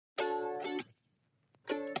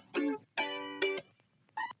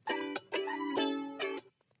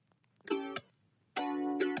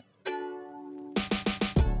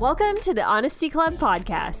Welcome to the Honesty Club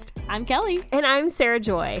podcast. I'm Kelly. And I'm Sarah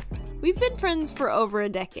Joy. We've been friends for over a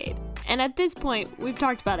decade, and at this point, we've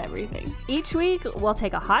talked about everything. Each week, we'll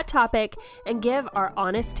take a hot topic and give our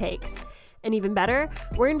honest takes. And even better,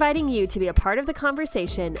 we're inviting you to be a part of the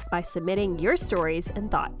conversation by submitting your stories and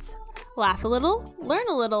thoughts. Laugh a little, learn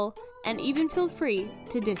a little, and even feel free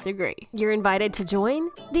to disagree. You're invited to join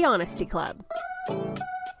the Honesty Club.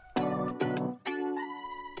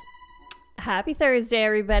 Happy Thursday,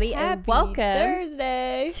 everybody, and welcome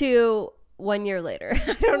Thursday to 1 year later.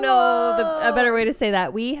 I don't know a better way to say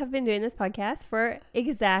that. We have been doing this podcast for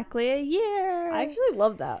exactly a year. I actually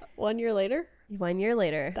love that. 1 year later. 1 year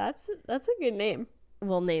later. That's a good name.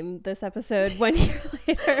 We'll name this episode 1 year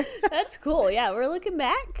later. That's cool. Yeah, we're looking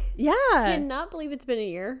back. Yeah. Cannot believe it's been a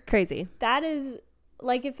year. Crazy. That is,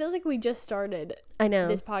 like, it feels like we just started I know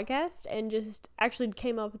this podcast and just actually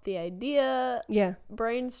came up with the idea. Yeah.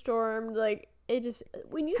 Brainstormed. Like, it just,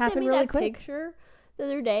 when you Happened sent me really that quick. picture the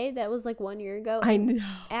other day, that was like 1 year ago. I know.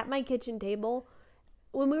 At my kitchen table,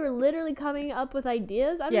 when we were literally coming up with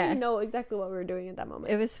ideas, I don't even know exactly what we were doing at that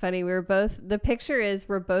moment. It was funny. We were both, the picture is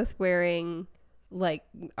we're both wearing like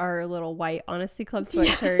our little white Honesty Club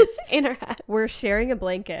sweatshirts. In our hats. We're sharing a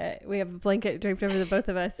blanket. We have a blanket draped over the both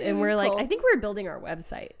of us. And we're like, cool. I think we were building our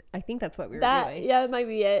website. I think that's what we were doing. Yeah, that might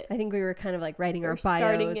be it. I think we were kind of like writing our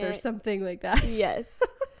starting bios or it. something like that. Yes.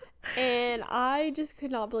 And I just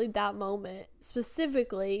could not believe that moment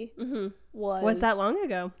specifically Was that long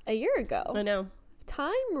ago? a year ago. I know.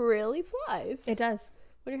 Time really flies It does.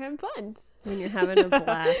 when you're having fun. When you're having a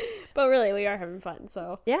blast. But really, we are having fun.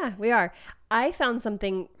 So Yeah, we are. I found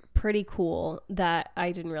something pretty cool that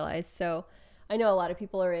I didn't realize. So I know a lot of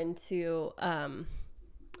people are into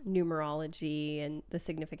numerology and the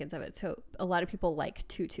significance of it. So a lot of people like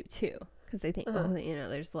 222 because they think,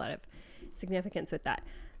 there's a lot of significance with that.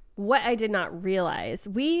 What I did not realize,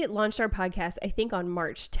 we launched our podcast, I think, on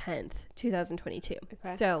March 10th, 2022.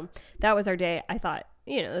 Okay. So that was our day. I thought,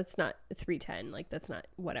 that's not 310. Like, that's not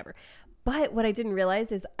whatever. But what I didn't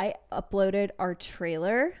realize is I uploaded our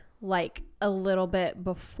trailer like a little bit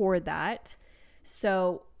before that.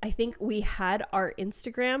 So I think we had our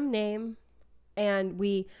Instagram name, and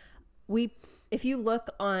we if you look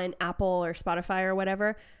on Apple or Spotify or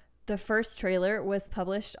whatever, the first trailer was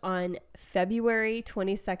published on February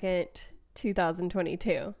 22nd,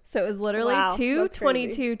 2022. So it was literally Wow,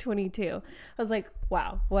 2/22/22. I was like,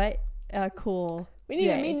 wow, what a cool we didn't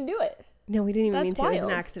even day. mean to do it. No, we didn't even That's mean to. It was an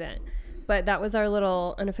wild. accident. But that was our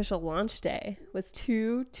little unofficial launch day. Was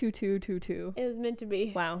 2/22/22. It was meant to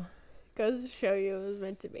be. Wow. Goes to show you it was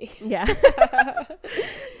meant to be. Yeah.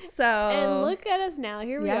 So. And look at us now.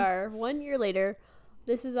 Here we Yeah. are, 1 year later.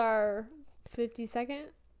 This is our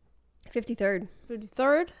 52nd, 53rd.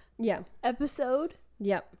 53rd Yeah. episode.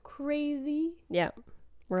 Yep. Crazy. Yeah.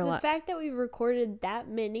 We're a The lot. fact that we've recorded that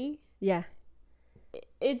many, Yeah.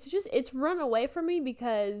 it's run away from me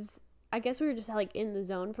because I guess we were just like in the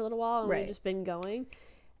zone for a little while and Right. we've just been going.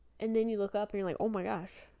 And then you look up and you're like, oh my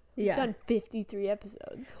gosh, we've Yeah. done 53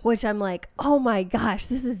 episodes. Which I'm like, oh my gosh,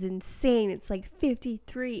 this is insane. It's like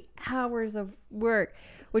 53 hours of work,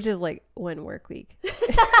 which is like one work week.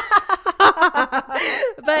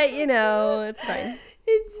 But, it's fine.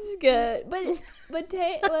 It's good.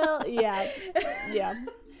 Well, yeah. Yeah.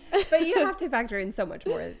 But you have to factor in so much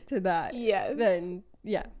more to that Yes. than,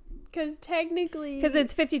 yeah. Because technically. Because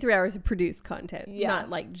it's 53 hours of produced content, Yeah. not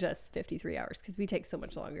like just 53 hours, because we take so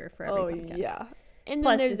much longer for every Oh, podcast. yeah. And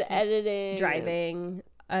Plus then there's it's the editing. Driving,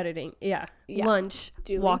 editing, Yeah. lunch,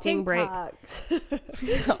 Doing walking break,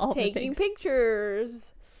 TikToks, all the taking things.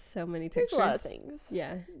 pictures. So many There's pictures. a lot of things.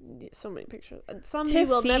 Yeah. So many pictures. Some To you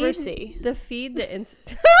will never feed see. The feed,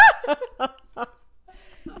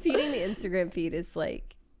 feeding the Instagram feed is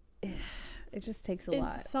like, it just takes a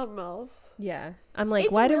lot. It's something else. Yeah. I'm like,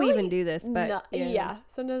 It's why do we really even do this? But yeah.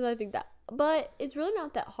 Sometimes I think that. But it's really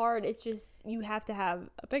not that hard. It's just you have to have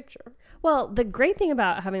a picture. Well, the great thing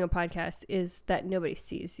about having a podcast is that nobody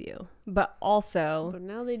sees you, but also, But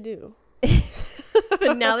now they do.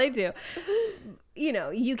 but now they do.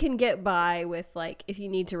 You can get by with like, if you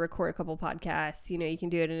need to record a couple podcasts, you can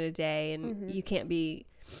do it in a day, and you can't be,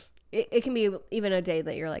 it can be even a day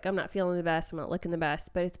that you're like, I'm not feeling the best, I'm not looking the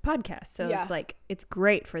best, but it's a podcast. So Yeah. it's like, it's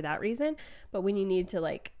great for that reason. But when you need to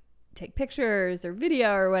like take pictures or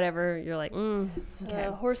video or whatever, you're like, It's okay.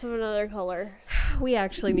 a horse of another color. We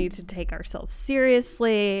actually need to take ourselves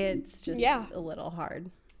seriously. It's just a little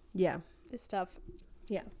hard. Yeah. It's tough.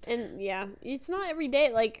 Yeah. And yeah, it's not every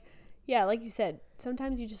day. Like you said,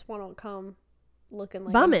 sometimes you just want to come looking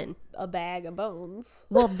like bumming a bag of bones.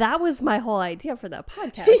 Well, that was my whole idea for that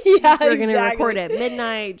podcast. Yeah, we're gonna record at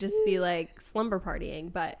midnight, just be like slumber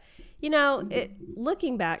partying. But you know,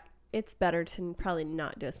 looking back, it's better to probably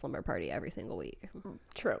not do a slumber party every single week.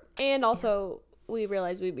 True. And also, we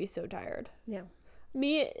realized we'd be so tired. Yeah.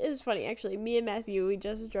 It was funny, actually. Me and Matthew, we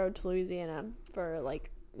just drove to Louisiana for, like,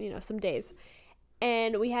 some days.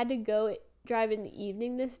 And we had to go drive in the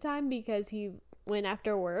evening this time because he went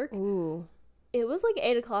after work. Ooh. It was, like,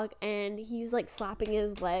 8 o'clock, and he's, like, slapping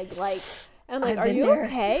his leg, like... I'm like, I've are you there.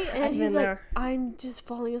 okay? And I've he's been like, there. I'm just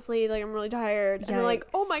falling asleep. Like, I'm really tired. Yikes. And I'm like,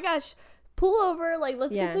 oh, my gosh. Pull over. Like,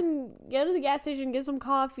 let's Yeah. go to the gas station, get some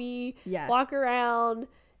coffee, Yeah. walk around.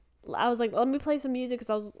 I was like, let me play some music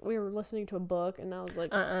because we were listening to a book, and I was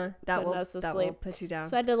like, That will put you down.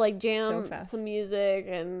 So I had to like jam some music,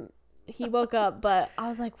 and he woke up, but I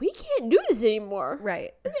was like, we can't do this anymore.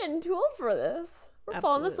 Right. We're getting too old for this. We're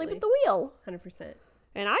falling asleep at the wheel. 100%.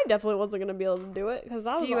 And I definitely wasn't gonna be able to do it because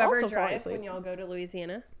I was Do you also ever falling drive asleep. when y'all go to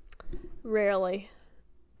Louisiana? Rarely.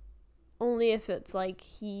 Only if it's like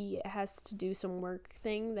he has to do some work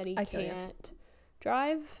thing that he can't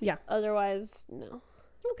drive. Yeah. Otherwise, no.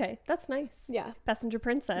 Okay, that's nice. Yeah. Passenger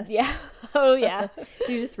princess. Yeah. Oh, yeah.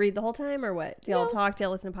 Do you just read the whole time or what? Do y'all talk? Do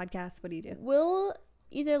y'all listen to podcasts? What do you do? We'll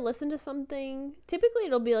either listen to something. Typically,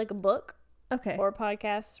 it'll be like a book. Okay. Or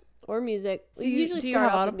podcast or music. So We usually start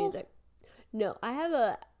have off Audible? with music. No, I have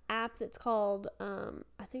a app that's called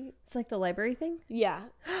I think It's like the library thing? yeah.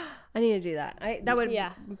 I need to do that. That would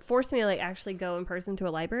Yeah. force me to like actually go in person to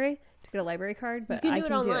a library to get a library card, but You can I do it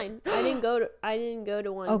can online. I didn't go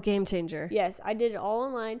to one. Oh, game changer. Yes, I did it all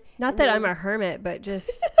online. Not And that then- I'm a hermit, but just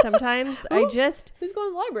sometimes Who's going to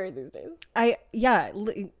the library these days?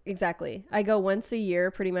 exactly. I go once a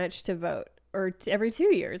year pretty much to vote or every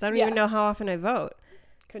 2 years. I don't Yeah. even know how often I vote.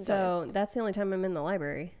 Couldn't tell So that's the only time I'm in the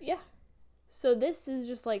library. Yeah. So this is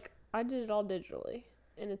just like I did it all digitally,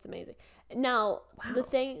 and it's amazing. Now,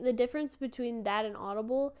 the difference between that and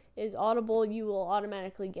Audible is Audible you will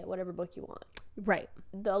automatically get whatever book you want. Right.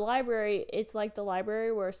 The library, it's like the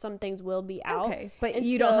library where some things will be out. Okay. But And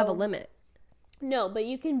you don't have a so- limit. No, but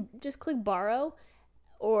you can just click borrow,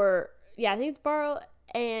 or I think it's borrow,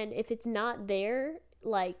 and if it's not there,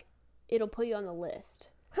 like it'll put you on the list.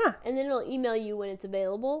 Huh. And then it'll email you when it's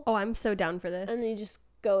available, Oh, I'm so down for this. and then you just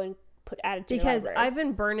go and add it to your Because library. I've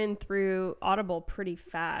been burning through Audible pretty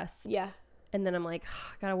fast. Yeah. And then I'm like,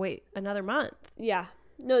 I gotta wait another month. Yeah.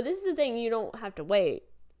 No, this is the thing. You don't have to wait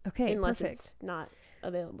Okay, unless perfect. it's not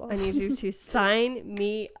available. I need you to sign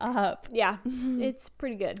me up. Yeah. It's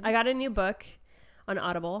pretty good. I got a new book on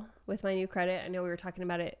Audible with my new credit. I know we were talking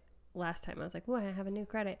about it last time. I was like, oh, I have a new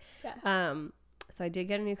credit. Yeah. So I did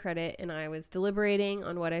get a new credit, and I was deliberating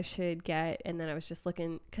on what I should get. And then I was just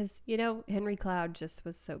looking because, Henry Cloud just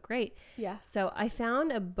was so great. Yeah. So I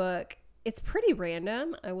found a book. It's pretty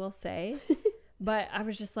random, I will say. But I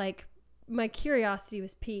was just like, my curiosity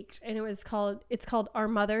was piqued. And it's called Our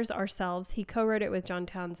Mothers, Ourselves. He co-wrote it with John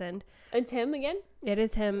Townsend. It's him again? It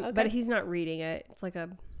is him, Okay. but he's not reading it. It's like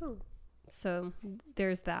Oh. so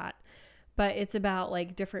there's that. But it's about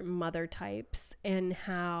like different mother types and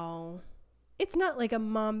how it's not like a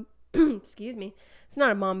mom, excuse me. It's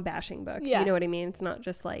not a mom bashing book. Yeah. You know what I mean? It's not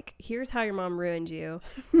just like, here's how your mom ruined you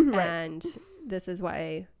Right. and this is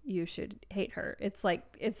why you should hate her. It's like,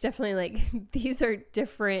 it's definitely like, these are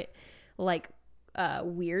different like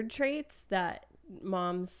weird traits that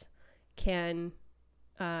moms can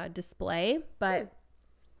display, but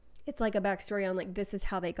it's like a backstory on like, this is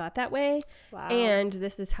how they got that way. Wow. And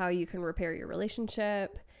this is how you can repair your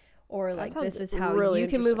relationship, or like this sounds is how really you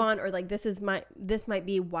can move interesting. on, or like this might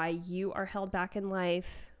be why you are held back in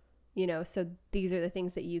life, so these are the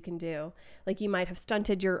things that you can do. Like you might have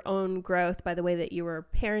stunted your own growth by the way that you were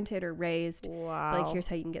parented or raised. Wow. Like here's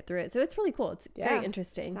how you can get through it. So it's really cool. It's very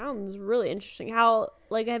interesting. Sounds really interesting. How,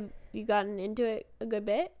 like, have you gotten into it a good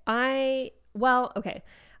bit? Okay.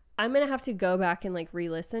 I'm going to have to go back and like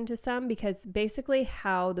re-listen to some because basically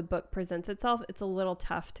how the book presents itself, it's a little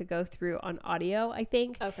tough to go through on audio, I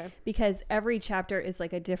think. Okay. Because every chapter is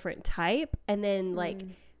like a different type. And then like,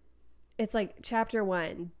 it's like chapter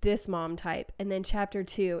 1, this mom type. And then chapter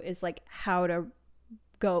 2 is like how to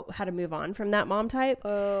move on from that mom type.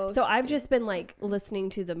 Oh, So I've just been like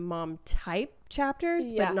listening to the mom type chapters,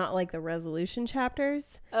 Yeah. but not like the resolution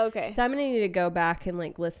chapters. okay. So I'm gonna need to go back and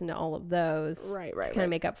like listen to all of those, Right, to kind of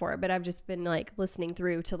make up for it. But I've just been like listening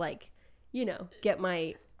through to like, get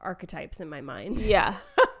my archetypes in my mind. Yeah.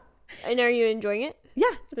 And are you enjoying it? Yeah,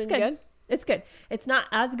 It's it's been good. good? It's good. It's not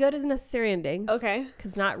as good as Necessary Endings. Okay.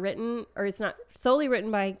 Because it's not solely written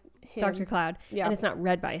by Him. Dr. Cloud, Yeah. and it's not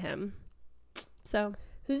read by him. So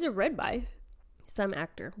Who's it read by? Some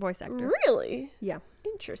actor, voice actor. Really? Yeah.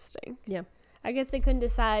 Interesting. Yeah. I guess they couldn't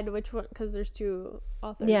decide which one because there's 2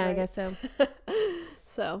 authors. Yeah, I right? guess so.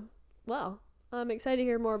 So, well, I'm excited to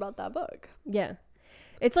hear more about that book. Yeah.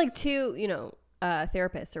 It's like 2,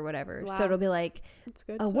 therapists or whatever. Wow. So it'll be like, It's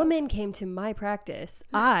good. a stuff. woman came to my practice.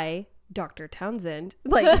 I, Dr. Townsend.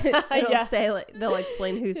 Like, it'll Yeah. say, like, they'll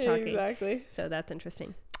explain who's talking. Exactly. So that's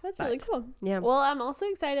interesting. That's But, really cool. Yeah. Well, I'm also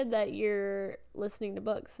excited that you're listening to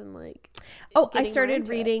books and like. Oh, I getting more started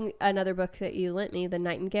into it. reading another book that you lent me, The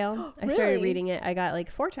Nightingale. I started Really? reading it. I got like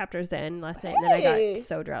 4 chapters in last night, and then I Hey. got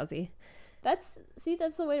so drowsy. That's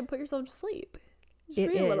the way to put yourself to sleep. Just It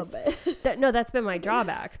read a little is. bit. No, that's been my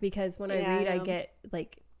drawback because when Yeah, I read, I I know. get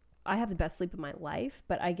like, I have the best sleep of my life,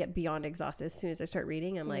 but I get beyond exhausted as soon as I start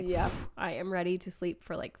reading. I'm like, Yeah. I am ready to sleep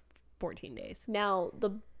for like 14 days. Now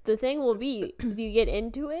the thing will be if you get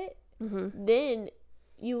into it, Mm-hmm. then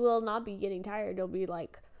you will not be getting tired. You'll be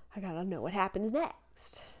like, I gotta know what happens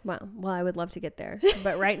next. Wow. Well, I would love to get there,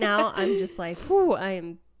 but right now I'm just like, whew, I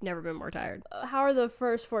am never been more tired. How are the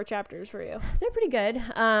first 4 chapters for you? They're pretty good.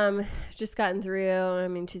 Just gotten through. I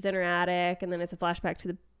mean, she's in her attic, and then it's a flashback to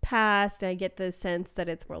the past. I get the sense that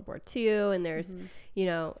it's World War II, and there's,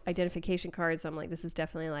 identification cards. So I'm like, this is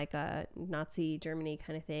definitely like a Nazi Germany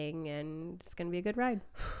kind of thing, and it's gonna be a good ride.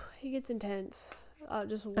 It gets intense.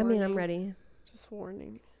 Just I warning. mean, I'm ready. Just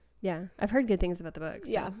warning. Yeah, I've heard good things about the book.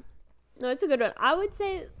 So. Yeah. No, it's a good one. I would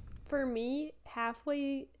say for me,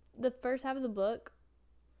 the first half of the book,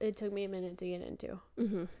 it took me a minute to get into.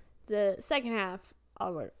 Mm-hmm. The second half,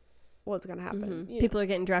 what's going to happen. Mm-hmm. You People are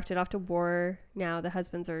getting drafted off to war now. The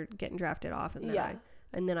husbands are getting drafted off, and then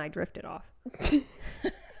Yeah. I drifted off.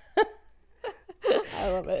 I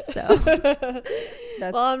love it. So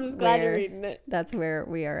that's well, I'm just glad you're where- reading it. That's where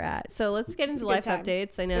we are at. So let's get into a life good time.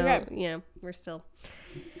 updates. I know, Okay. we're still.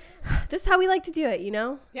 This is how we like to do it,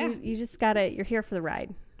 Yeah. You just gotta. You're here for the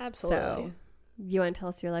ride. Absolutely. So, you want to tell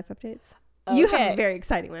us your life updates? You have a very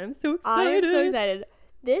exciting one. I'm so I excited. am so excited.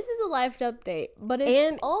 This is a life update, but it's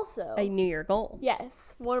And also a New Year goal.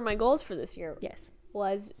 yes, one of my goals for this year Yes.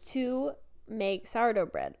 was to make sourdough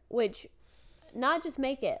bread, which not just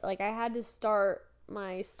make it, like I had to start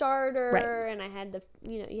my starter Right. and I had to,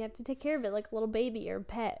 you have to take care of it like a little baby or a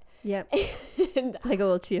pet. Yep. And Like a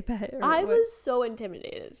little chia pet. or I what? was so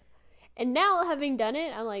intimidated. And now having done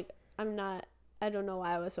it, I'm like, I don't know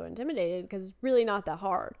why I was so intimidated because it's really not that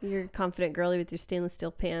hard. You're a confident girly with your stainless steel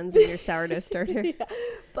pans and your sourdough starter. Yeah.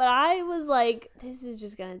 But I was like, this is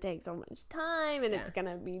just going to take so much time and Yeah. it's going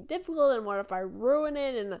to be difficult. And what if I ruin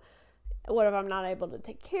it? And what if I'm not able to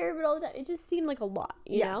take care of it all the time? It just seemed like a lot,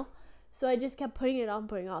 you know? So I just kept putting it off and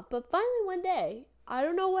putting it off. But finally one day, I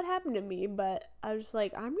don't know what happened to me, but I was just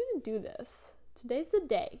like, I'm going to do this. Today's the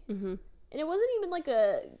day. Mm-hmm. And it wasn't even like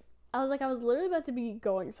I was literally about to be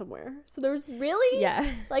going somewhere. So there was really, Yeah.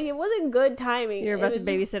 like, it wasn't good timing. You're It about to was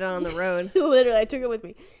babysit it on the road. literally, I took it with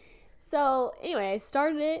me. So anyway, I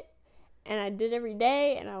started it and I did every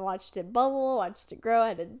day and I watched it bubble, watched it grow. I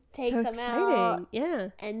had to take So some exciting. out. Yeah.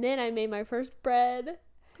 And then I made my first bread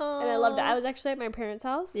and I loved it. I was actually at my parents'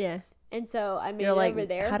 house. Yeah. And so I made You're it like, over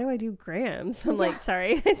there. how do I do grams? I'm Yeah. like,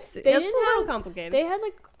 sorry. It's They a didn't little have- complicated. They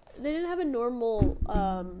didn't have a normal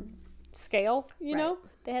scale, you Right. know?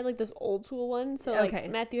 They had like this old school one. So Okay.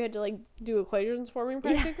 like Matthew had to like do equations for me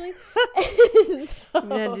practically. I'm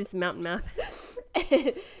gonna do some mountain math.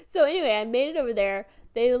 So anyway, I made it over there.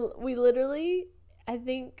 We literally, I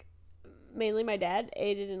think mainly my dad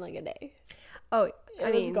ate it in like a day. Oh, It I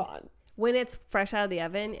was mean, gone. when it's fresh out of the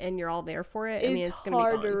oven and you're all there for it, I mean, it's gonna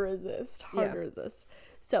hard be to gone. resist. Yeah. To resist.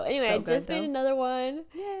 So anyway, So I good, just made though. another one,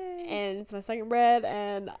 Yay. and it's my second bread,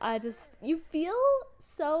 and you feel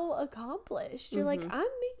so accomplished. You're like, Mhm. I'm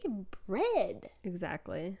making bread.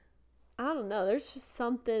 Exactly. I don't know. There's just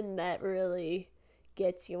something that really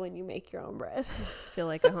gets you when you make your own bread. Just feel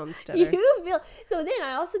like a homesteader. You feel so. Then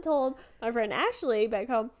I also told my friend Ashley back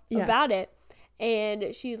home Yeah. about it,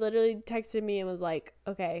 and she literally texted me and was like,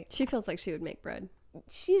 "Okay, She feels like she would make bread.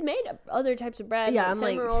 she's made other types of bread, Yeah, like I'm like-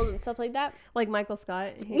 cinnamon rolls and stuff like that." Like Michael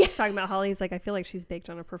Scott, he's talking about Holly. He's like, I feel like she's baked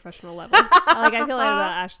on a professional level. Like I feel like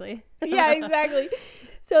about Ashley. Yeah, exactly.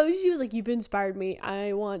 So she was like, "You've inspired me.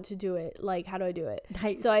 I want to do it. Like, how do I do it?"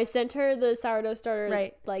 Nice. So I sent her the sourdough starter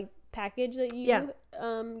Right. like package that you Yeah.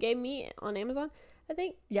 gave me on Amazon, I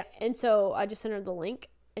think. Yeah. And so I just sent her the link,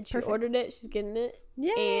 and she Perfect. ordered it. She's getting it,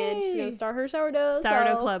 Yay. and she's gonna start her sourdough.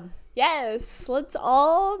 Sourdough so, Club. Yes, let's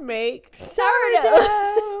all make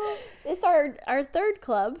sourdough. It's our third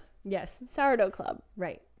club, Yes. sourdough club.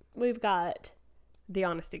 Right. We've got The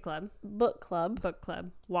Honesty Club, book club, Book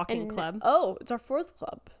Club, Walking and Club. oh, it's our fourth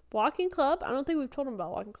club, walking club. I don't think we've told them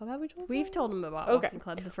about walking club. Have we told them? We've told them about Okay. Walking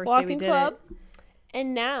Club the first day we Walking did club, it.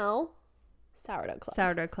 And now, Sourdough Club.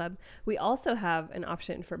 Sourdough Club. We also have an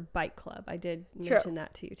option for Bike Club. I did mention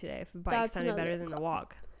that to you today. If a bike That's sounded another better than a club.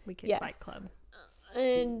 walk, we could Yes. Bike Club.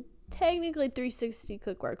 And technically 360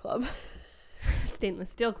 Cookware Club.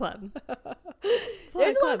 Stainless Steel Club.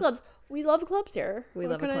 There's a lot of clubs. We love clubs here. We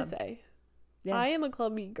what love a can club. I say? Yeah. I am a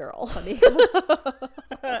clubby girl. Funny.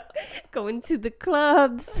 Going to the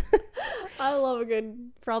clubs. I love a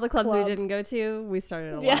good. For all the clubs Club. we didn't go to, we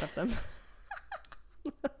started a Yeah. lot of them.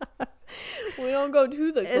 We don't go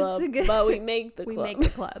to the It's club, a good- but we make the We club. make the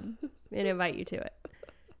club and invite you to it.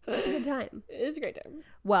 It's a good time. It's a great time.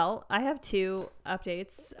 Well, I have 2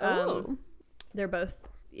 updates. Oh. They're both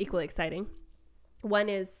equally exciting. One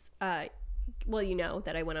is, well, you know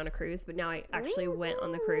that I went on a cruise, but now I actually went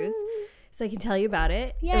on the cruise. So I can tell you about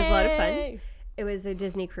it. Yay. It was a lot of fun. It was a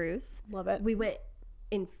Disney cruise. Love it. We went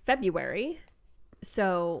in February.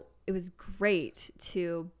 So it was great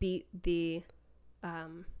to beat the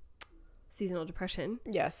seasonal depression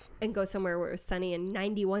Yes. and go somewhere where it was sunny and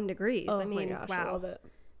 91 degrees. Oh I mean, my gosh, wow. I love it.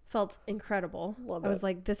 Felt incredible. Love I was it.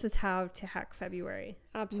 like, this is how to hack February.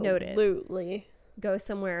 Absolutely. Noted. Go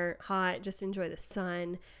somewhere hot, just enjoy the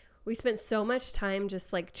sun. We spent so much time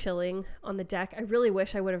just like chilling on the deck. I really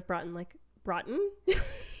wish I would have brought I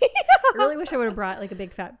really wish I would have brought like a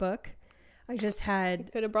big fat book. I just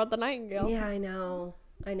had, Could have brought the Nightingale. yeah, I know.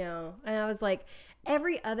 And I was like,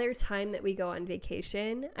 every other time that we go on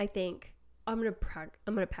vacation, I think I'm gonna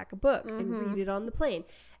pack a book and read it on the plane,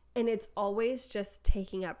 and it's always just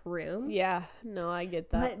taking up room. Yeah. No, I get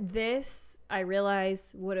that. But this, I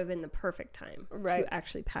realize, would have been the perfect time Right. to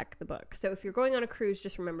actually pack the book. So if you're going on a cruise,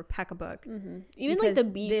 just remember, pack a book. Even like the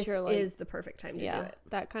because beach this or like is the perfect time to do yeah, it.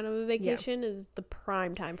 that kind of a vacation is the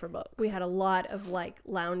prime time for books. We had a lot of like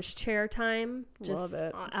lounge chair time, Love just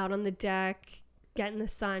it. out on the deck, getting the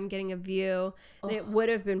sun, getting a view. And it would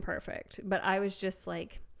have been perfect. But I was just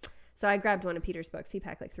like, so I grabbed one of Peter's books. He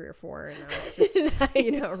packed like 3 or 4, and I was just,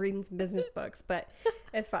 Nice. reading some business books. But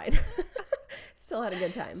it's fine. Still had a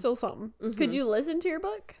good time. Still something. Mm-hmm. Could you listen to your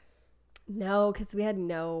book? No, because we had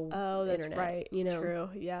no Oh, that's internet, right. you know. True.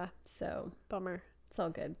 Yeah. So Bummer. it's all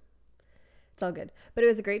good. It's all good. But it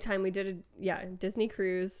was a great time. We did a Disney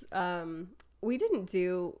cruise. We didn't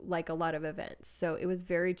do like a lot of events, so it was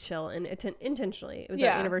very chill and intentionally. It was our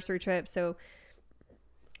Yeah. anniversary trip, so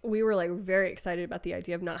we were like very excited about the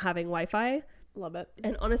idea of not having Wi-Fi. Love it.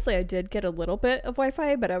 And honestly, I did get a little bit of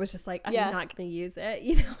Wi-Fi, but I was just like, I'm Yeah. not going to use it,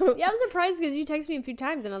 you know? Yeah, I was surprised because you texted me a few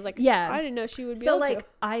times and I was like, Yeah. I didn't know she would be So able like to.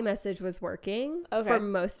 iMessage was working Okay. for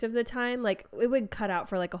most of the time. Like it would cut out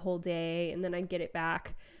for like a whole day and then I'd get it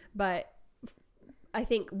back. But I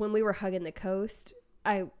think when we were hugging the coast,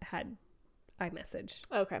 I had iMessage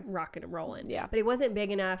Okay. rocking and rolling. Yeah. But it wasn't big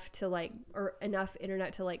enough to like, or enough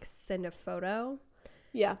internet to like send a photo.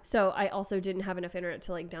 Yeah. So I also didn't have enough internet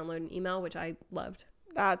to like download an email, which I loved.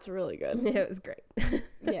 That's really good. It was great.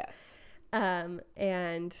 Yes. And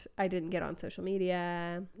I didn't get on social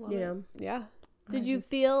media, Love you it. know. Yeah. I Did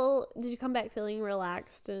you come back feeling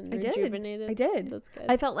relaxed and I did. rejuvenated? I did. That's good.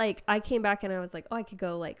 I felt like I came back and I was like, oh, I could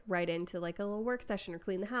go like right into like a little work session or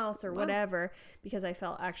clean the house or Wow. whatever, because I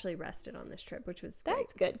felt actually rested on this trip, which was great.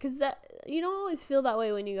 That's good because that you don't always feel that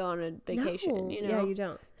way when you go on a vacation. No. You know. Yeah, you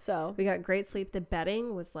don't. So We got great sleep. The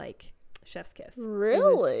bedding was like chef's kiss. It was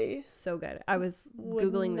really, so good. I was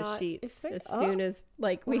Would Googling the not sheets expect- as Oh. soon as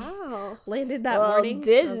like we wow. landed that well, morning. I was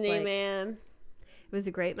Disney like, man. It was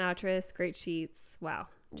a great mattress, great sheets. Wow.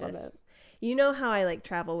 Love Just, it. you know how I like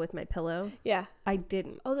travel with my pillow? Yeah. I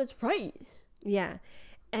didn't. Oh, that's right. Yeah.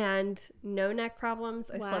 And no neck problems.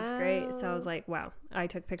 I slept great. So I was Wow. like, wow. I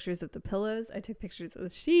took pictures of the pillows. I took pictures of the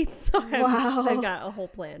sheets. Wow. I've got a whole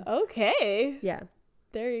plan. Okay. Yeah,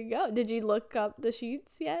 There you go. Did you look up the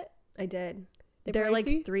sheets yet? I did. They're They're like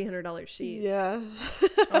pricey? $300 sheets. Yeah.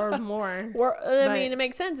 Or more. I But mean, it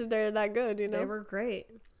makes sense if they're that good, you know. They were great.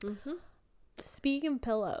 Mm-hmm. Speaking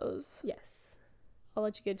pillows, Yes. I'll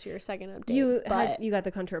let you get to your second update. You but got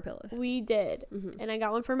the contour pillows. we did, Mm-hmm. and I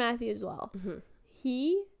got one for Matthew as well. Mm-hmm.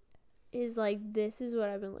 He is like, this is what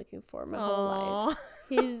I've been looking for my whole life.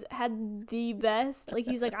 He's had the best. Like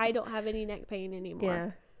he's like, I don't have any neck pain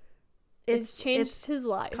anymore. Yeah. It's changed his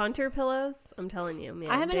life. Contour pillows, I'm telling you,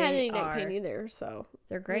 man. I haven't had they any neck are- pain either, so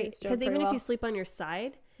They're great. it's done Because even pretty if well. you sleep on your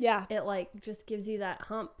side, yeah. it like just gives you that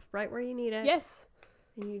hump right where you need it. Yes.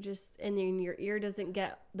 And then your ear doesn't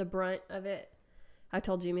get the brunt of it. I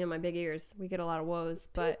told you, me and my big ears, we get a lot of woes,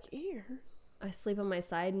 but Big ears. I sleep on my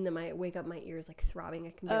side and then I wake up, my ears like throbbing.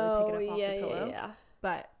 I can barely pick it up off the pillow. yeah.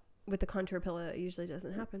 But with the contour pillow, it usually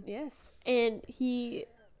doesn't happen. Yes. And he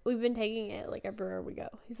we've been taking it like everywhere we go.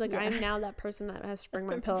 He's like, Yeah. I'm now that person that has to bring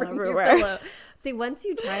my pillow Bring your everywhere. pillow. See, once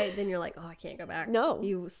you try it, then you're like, oh, I can't go back. No.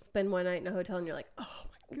 You spend one night in a hotel and you're like, oh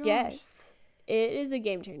my gosh. Yes. It is a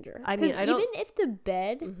game changer. I mean, 'Cause I don't- even if the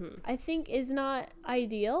bed, Mm-hmm. I think, is not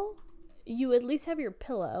ideal, you at least have your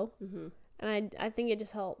pillow. Mm-hmm. And I think it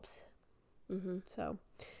just helps. Mm-hmm. So,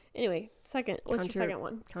 anyway, what's your second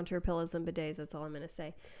one? Contour pillows and bidets. That's all I'm going to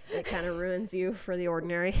say. It kind of ruins you for the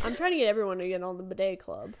ordinary. I'm trying to get everyone to get on the bidet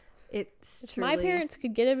club. It's If truly, my parents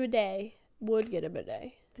could get a bidet, would get a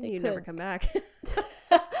bidet. then They you'd could. never come back.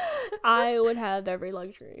 I would have every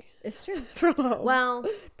luxury It's true. from home. Well,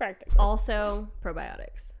 practically. also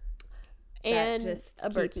probiotics. And just a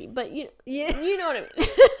Berkey. keeps- But Yeah. you know what I mean.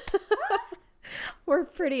 We're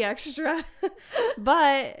pretty extra.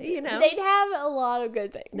 But, you know, They'd have a lot of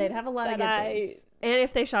good things. they'd have a lot of good that things. And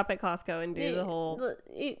if they shop at Costco and do the whole,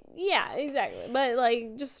 Yeah, exactly. But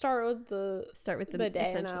like, just start with the start with the bidet,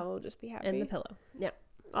 and I essential will just be happy. and the pillow. Yep.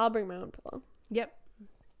 I'll bring my own pillow. Yep.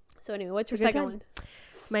 So anyway, what's your It's a good second time. one?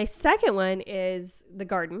 My second one is the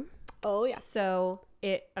garden. Oh yeah. So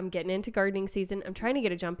I'm getting into gardening season. I'm trying to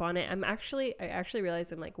get a jump on it. I actually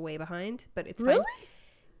realized I'm like way behind, but it's Really? fine.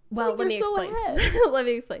 Well, Like, let me you're so explain. ahead. Let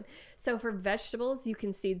me explain. So for vegetables, you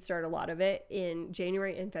can seed start a lot of it in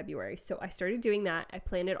January and February. So I started doing that. I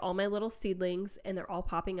planted all my little seedlings and they're all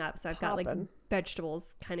popping up. So I've got like Poppin'.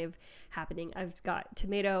 vegetables kind of happening. I've got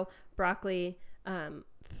tomato, broccoli,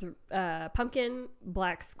 pumpkin,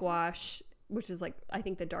 black squash, which is like, I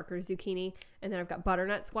think the darker zucchini. And then I've got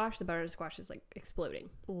butternut squash. The butternut squash is like exploding.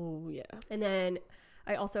 Oh yeah. And then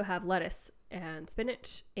I also have lettuce and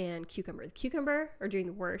spinach and cucumber. The cucumber are doing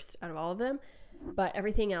the worst out of all of them, but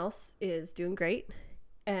everything else is doing great.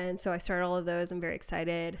 And so I started all of those. I'm very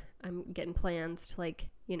excited. I'm getting plans to like,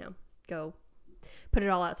 go put it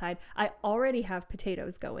all outside. I already have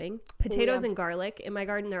potatoes going. Potatoes yeah. and garlic in my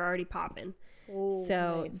garden. They're already popping. Oh,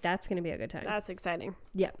 So nice. that's going to be a good time. That's exciting.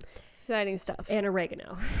 Yep. Exciting stuff. And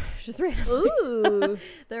oregano. Just random. Ooh.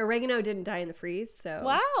 The oregano didn't die in the freeze. So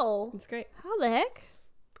Wow. it's great. How the heck?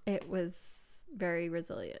 It was very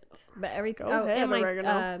resilient. But everything. Go ahead,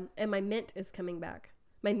 oregano. And my mint is coming back.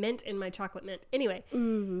 My mint and my chocolate mint. Anyway,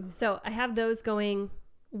 Ooh. so I have those going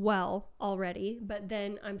well already. But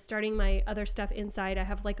then I'm starting my other stuff inside. I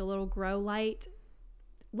have like a little grow light.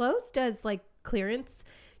 Lowe's does like clearance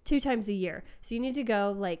 2 times a year. So you need to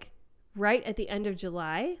go like right at the end of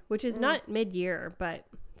July, which is not mid-year, but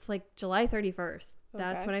it's like July 31st.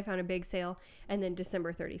 That's Okay. when I found a big sale. And then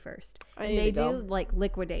December 31st. I And need they to go. do like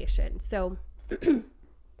liquidation. So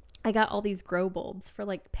I got all these grow bulbs for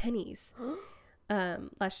like pennies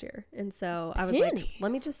last year. And so I was like, let me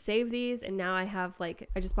Pennies? just save these. And now I have like,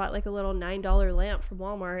 I just bought like a little $9 lamp from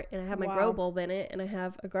Walmart and I have my grow Wow. bulb in it and I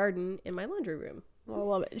have a garden in my laundry room. I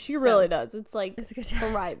love it. She So, really does. It's like It's a good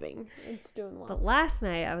time. thriving. It's doing well. But last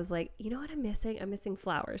night I was like, you know what I'm missing? I'm missing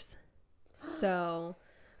flowers. So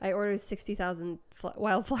I ordered 60,000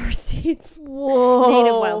 wildflower seeds. Whoa.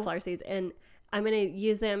 Native wildflower seeds, and I'm gonna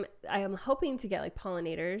use them. I am hoping to get like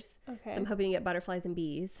pollinators. Okay. So I'm hoping to get butterflies and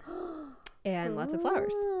bees and lots of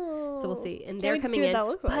flowers. So we'll see. And Can't they're wait to see coming what in. that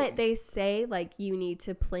looks But like. they say like you need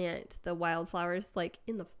to plant the wildflowers like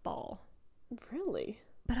in the fall. Really?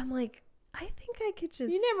 But I'm like, I think I could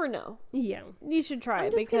just You never know. yeah. You should try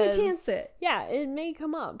I'm it just gonna because chance it. yeah, it may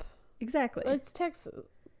come up. Exactly. It's Texas.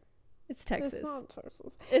 It's Texas. It's not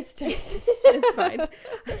Texas. It's Texas. It's fine.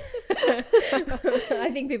 I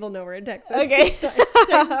think people know we're in Texas. Okay. It's fine.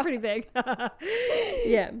 Texas is pretty big.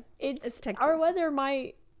 Yeah. It's Texas. Our weather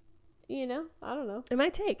might, I don't know. It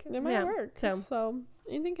might take. It might Yeah. work. So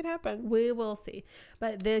anything could happen. We will see.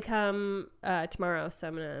 But they come tomorrow, so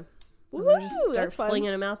I'm gonna Woohoo, just start that's fun.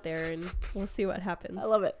 flinging them out there, and we'll see what happens. I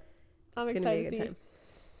love it. I'm It's gonna be excited a to good see. time.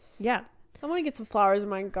 Yeah, I want to get some flowers in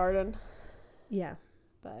my garden, yeah.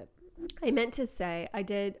 but I meant to say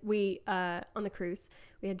we on the cruise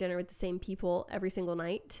we had dinner with the same people every single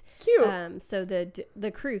night. cute. So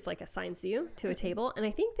the cruise like assigns you to a table, and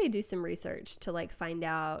I think they do some research to like find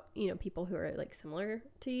out people who are like similar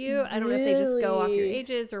to you. I don't know if they just go off your Really?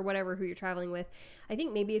 ages or whatever who you're traveling with. I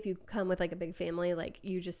think maybe if you come with like a big family, like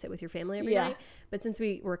you just sit with your family every Yeah. night. But since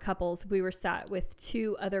we were couples, we were sat with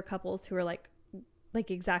 2 other couples who were like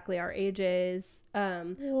exactly our ages.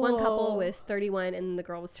 One couple Whoa. was 31 and the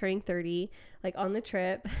girl was turning 30 like on the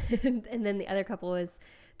trip. And then the other couple was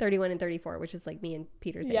 31 and 34, which is like me and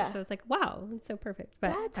Peter's Yeah. age. So I was like, wow, that's so perfect.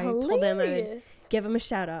 But That's I hilarious. told them I would give them a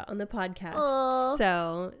shout out on the podcast. Aw.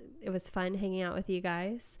 So it was fun hanging out with you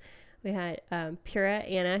guys. We had Pura,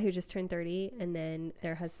 Anna, who just turned 30, and then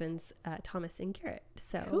their husbands, Thomas and Garrett.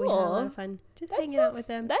 So we had a lot of fun just hanging out with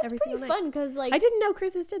them That's every pretty single night. fun because, like, I didn't know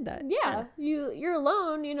cruises did that. yeah, you're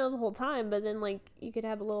alone, the whole time, but then, like, you could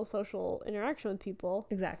have a little social interaction with people.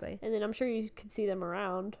 Exactly. And then I'm sure you could see them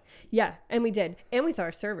around. Yeah, and we did. And we saw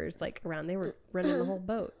our servers, like, around. They were running the whole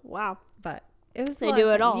boat. Wow. But it was They do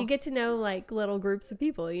it all. You get to know, like, little groups of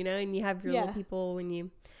people, and you have your Yeah. little people when you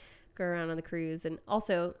go around on the cruise. And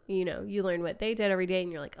also, you learn what they did every day,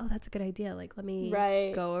 and you're like, oh, that's a good idea. Like, let me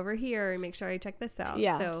go over here and make sure I check this out.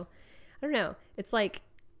 Yeah. So, I don't know. It's like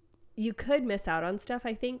you could miss out on stuff,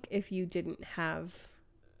 I think, if you didn't have,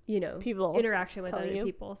 People interaction with other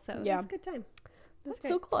people. So it was a good time. That's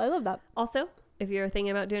so cool. I love that. Also, if you're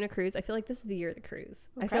thinking about doing a cruise, I feel like this is the year of the cruise.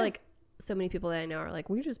 I feel like so many people that I know are like,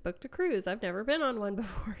 we just booked a cruise. I've never been on one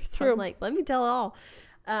before. So True. I'm like, let me tell all.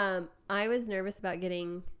 I was nervous about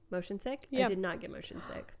getting motion sick. Yeah. I did not get motion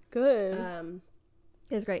sick. Good.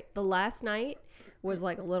 It was great. The last night was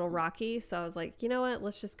like a little rocky. So I was like, you know what?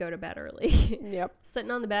 Let's just go to bed early. Yep.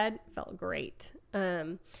 Sitting on the bed felt great.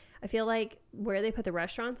 I feel like where they put the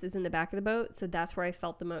restaurants is in the back of the boat. So that's where I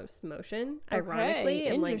felt the most motion. Ironically,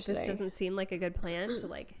 I'm like, this doesn't seem like a good plan to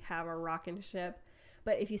like have a rocking ship.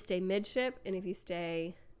 But if you stay midship and if you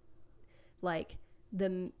stay like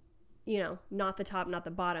not the top, not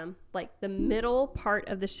the bottom, like the middle part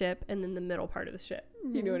of the ship and then the middle part of the ship.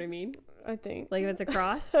 Mm-hmm. You know what I mean? I think. Like if it's a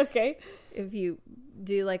cross. Okay. If you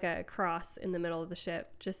do like a cross in the middle of the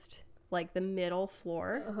ship, just like the middle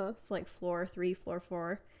floor. It's like floor 3, floor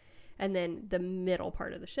 4. And then the middle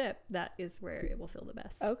part of the ship, that is where it will feel the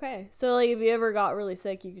best. Okay. So, like, if you ever got really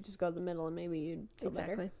sick, you could just go to the middle and maybe you'd feel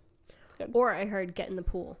better. Good. Or I heard get in the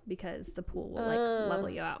pool because the pool will, like, level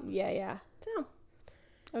you out. Yeah. So.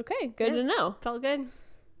 Okay. Good to know. Felt good.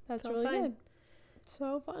 That's really good.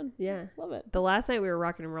 So fun. Yeah. Love it. The last night we were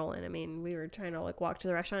rocking and rolling. I mean, we were trying to, like, walk to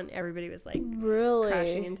the restaurant. And everybody was, like, really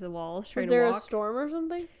crashing into the walls trying to walk. Was there a storm or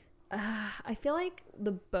something? I feel like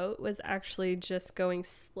the boat was actually just going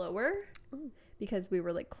slower because we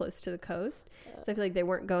were like close to the coast. So I feel like they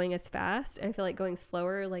weren't going as fast. And I feel like going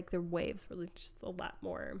slower, like the waves were just a lot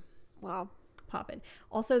more popping.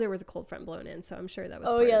 Also, there was a cold front blowing in, so I'm sure that was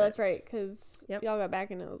part of that's right. Because y'all got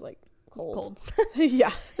back and it was like cold.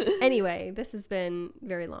 Yeah. Anyway, this has been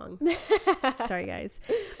very long. Sorry, guys.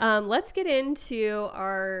 Let's get into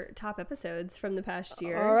our top episodes from the past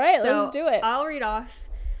year. All right, let's do it. I'll read off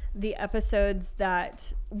the episodes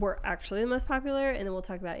that were actually the most popular, and then we'll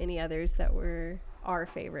talk about any others that were our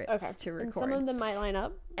favorites to record. And some of them might line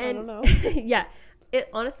up. And, I don't know. Yeah. It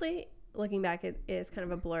honestly, looking back, it is kind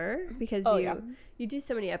of a blur because you do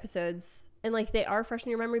so many episodes and like they are fresh in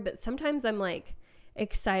your memory, but sometimes I'm like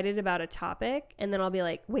excited about a topic and then I'll be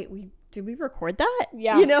like, wait, did we record that?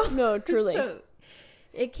 Yeah. No, truly. So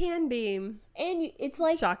it can be and it's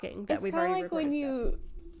like shocking that we've already recorded when you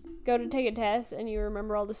go to take a test and you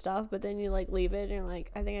remember all the stuff, but then you like leave it and you're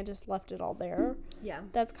like, I think I just left it all there. Yeah.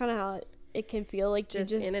 That's kind of how it can feel, like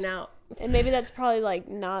just in and out. And maybe that's probably like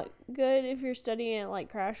not good if you're studying it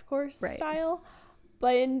like crash course style.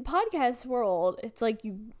 But in podcast world, it's like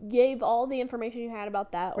you gave all the information you had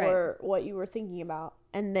about that or what you were thinking about,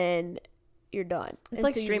 and then you're done. It's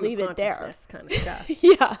like stream of consciousness kind of stuff.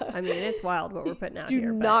 Yeah. I mean, it's wild what we're putting out here.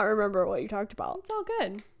 Do not remember what you talked about. It's all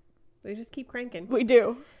good. We just keep cranking. We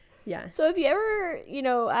do. Yeah. So if you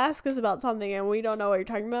ever, ask us about something and we don't know what you're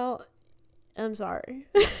talking about, I'm sorry.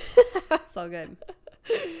 It's all good.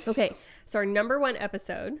 Okay. So our number one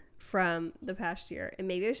episode from the past year, and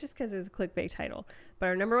maybe it was just because it was a clickbait title, but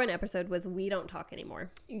our number one episode was We Don't Talk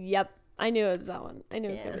Anymore. Yep. I knew it was that one. I knew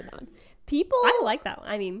it was going to be that one. I like that one.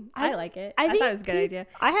 I mean, I like it. I thought it was a good idea.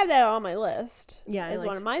 I have that on my list. Yeah. It's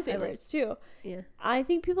one of my favorites too. Yeah. I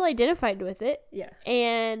think people identified with it. Yeah.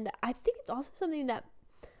 And I think it's also something that,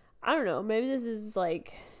 I don't know, maybe this is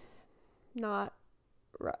like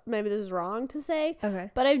maybe this is wrong to say.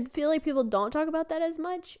 Okay. But I feel like people don't talk about that as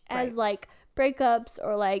much as like breakups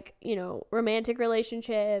or like, romantic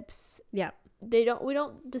relationships. Yeah. We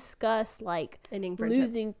don't discuss like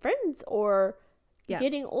losing friends or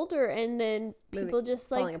getting older and then people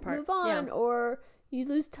just like move on or you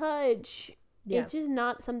lose touch. Yeah. It's just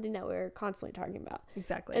not something that we're constantly talking about.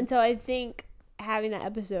 Exactly. And so I think having that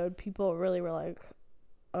episode, people really were like,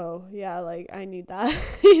 oh yeah, like I need that.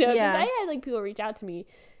 Because I had like people reach out to me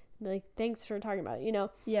and be like, thanks for talking about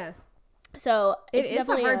it, Yeah. So it is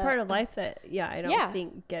a hard part of life that I don't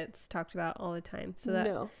think gets talked about all the time. So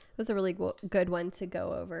that was a really good one to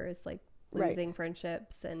go over, is like losing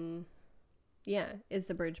friendships and is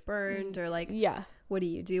the bridge burned or like what do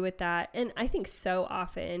you do with that? And I think so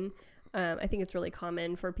often I think it's really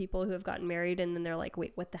common for people who have gotten married and then they're like,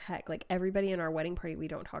 wait, what the heck? Like everybody in our wedding party we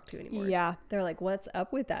don't talk to anymore. Yeah. They're like, what's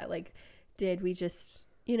up with that? Like, did we just,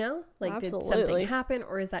 like did Absolutely. something happen,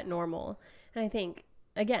 or is that normal? And I think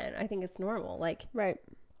it's normal. Like, Right.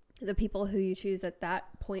 the people who you choose at that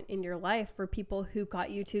point in your life were people who got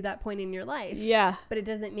you to that point in your life. Yeah. But it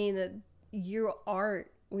doesn't mean that you are,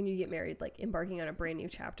 when you get married, like embarking on a brand new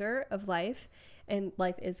chapter of life, and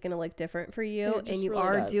life is going to look different for you, It just and you really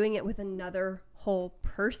are does. doing it with another whole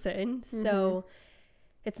person. So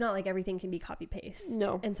it's not like everything can be copy paste.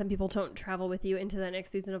 No. And some people don't travel with you into that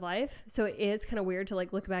next season of life. So it is kind of weird to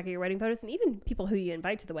like look back at your wedding photos, and even people who you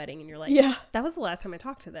invite to the wedding and you're like, Yeah. that was the last time I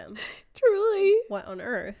talked to them. Truly. What on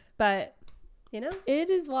earth? But It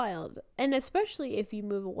is wild. And especially if you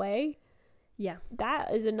move away, yeah.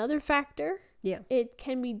 that is another factor. Yeah. It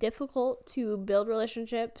can be difficult to build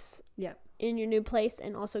relationships Yeah. in your new place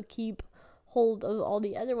and also keep hold of all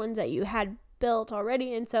the other ones that you had built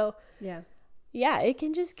already. And so, Yeah. yeah, it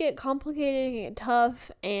can just get complicated and get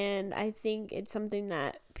tough. And I think it's something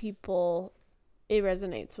that it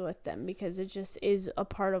resonates with them because it just is a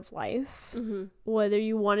part of life, whether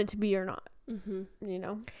you want it to be or not, Mm-hmm.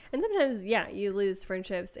 And sometimes, yeah, you lose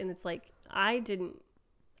friendships, and it's like, I didn't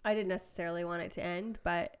necessarily want it to end,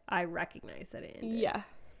 but I recognize that it ended. Yeah.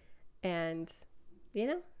 And,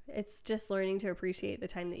 it's just learning to appreciate the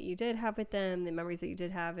time that you did have with them, the memories that you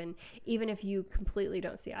did have. And even if you completely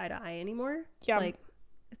don't see eye to eye anymore, Yeah. it's like,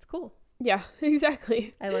 it's cool. Yeah,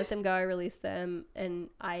 exactly. I let them go. I release them, and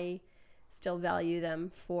I still value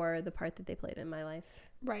them for the part that they played in my life.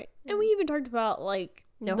 Right. And we even talked about like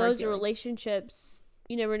No hard those feelings. relationships,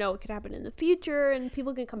 you never know what could happen in the future, and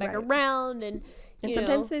people can come back Right. around, and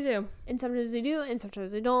Sometimes they do. and sometimes they do, and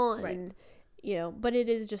sometimes they don't. Right. And but it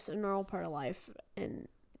is just a normal part of life, and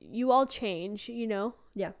you all change.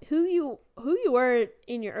 Yeah. Who you were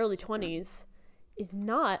in your early 20s is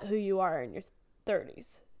not who you are in your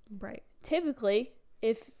 30s. Right. Typically,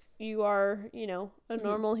 if you are a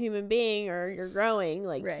normal human being, or you're growing,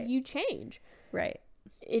 like Right. you change. Right.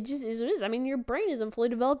 It just is what it is. I mean, your brain isn't fully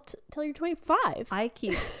developed till you're 25. I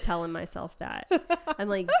keep telling myself that. I'm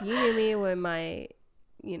like, you knew me when my,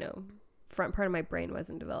 front part of my brain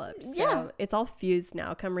wasn't developed. So Yeah. it's all fused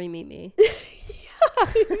now. Come re-meet me.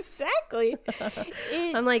 Exactly.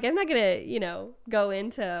 I'm like, I'm not going to, go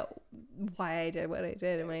into why I did what I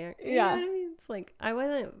did in my, you know Yeah. what I mean? It's like,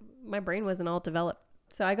 my brain wasn't all developed.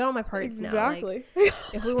 So I got all my parts now. Like, Exactly.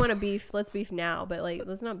 if we want to beef, let's beef now. But like,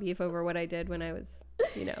 let's not beef over what I did when I was,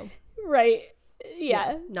 Right.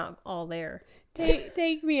 Yeah. not all there.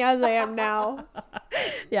 Take me as I am now.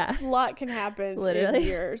 Yeah. A lot can happen Literally. in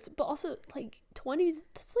years. But also, like, 20s,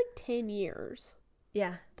 that's like 10 years.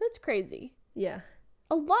 Yeah. That's crazy. Yeah.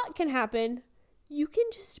 A lot can happen. You can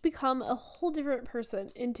just become a whole different person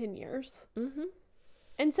in 10 years. Mm-hmm.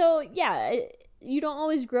 And so, yeah, you don't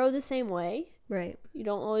always grow the same way. Right. You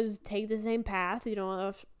don't always take the same path. You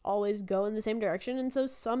don't always go in the same direction. And so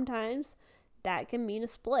sometimes that can mean a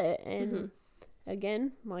split. And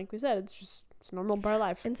again, like we said, it's a normal part of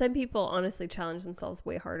life. And some people honestly challenge themselves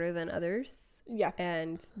way harder than others. Yeah.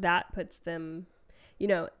 And that puts them,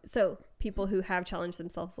 so people who have challenged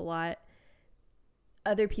themselves a lot,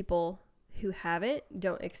 other people who haven't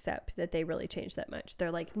don't accept that they really changed that much.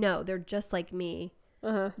 They're like, no, they're just like me.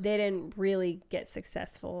 They didn't really get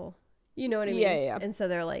successful. You know what I mean? Yeah. And so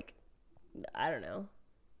they're like, I don't know.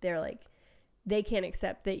 They're like, they can't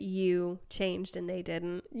accept that you changed and they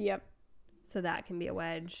didn't. Yep. So that can be a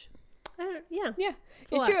wedge. Yeah. Yeah.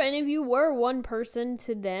 It's a It's lot. true. And if you were one person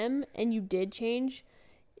to them and you did change,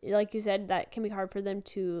 like you said, that can be hard for them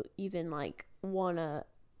to even like want to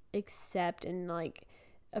accept and like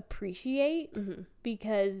appreciate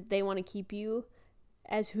because they want to keep you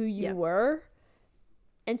as who you were.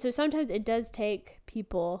 And so sometimes it does take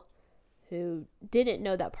people who didn't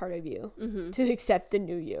know that part of you to accept the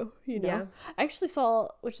new you, Yeah. I actually saw,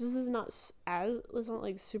 which this is not was not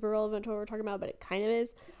like super relevant to what we're talking about, but it kind of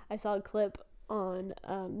is. I saw a clip on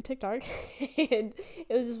TikTok and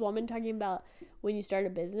it was this woman talking about when you start a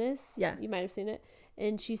business. Yeah. You might have seen it.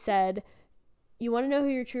 And she said, you want to know who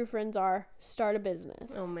your true friends are? Start a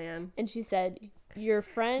business. Oh, man. And she said, your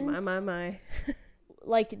friends, My.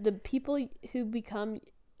 like the people who become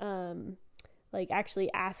like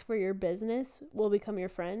actually ask for your business will become your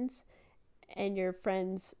friends, and your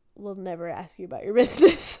friends will never ask you about your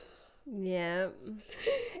business. Yeah.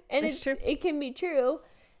 And That's true. it can be true,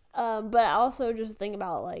 but I also just think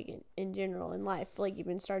about like in general in life, like you've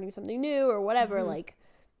been starting something new or whatever, like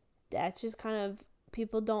that's just kind of,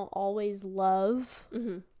 people don't always love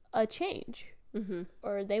a change,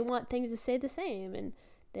 or they want things to stay the same, and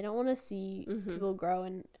They don't want to see people grow,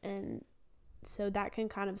 and so that can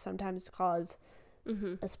kind of sometimes cause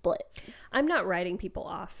a split. I'm not writing people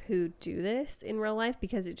off who do this in real life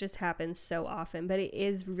because it just happens so often, but it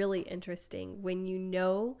is really interesting when you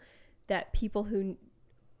know that people who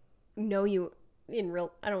know you in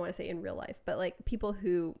real, I don't want to say in real life, but like people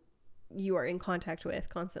who you are in contact with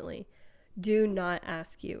constantly do not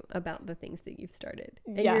ask you about the things that you've started.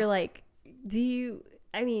 And you're like,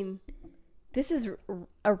 this is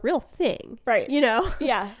a real thing. Right. You know?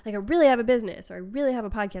 Yeah. Like I really have a business, or I really have a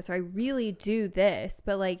podcast, or I really do this,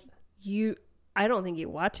 but like I don't think you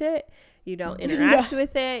watch it. You don't interact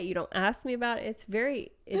with it. You don't ask me about it. It's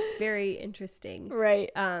very interesting. Right.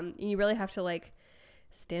 You really have to like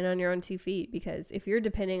stand on your own 2 feet, because if you're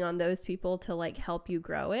depending on those people to like help you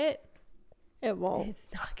grow it, it won't. It's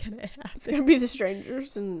not gonna happen. It's gonna be the strangers.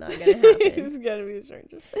 It's not gonna happen. It's gonna be the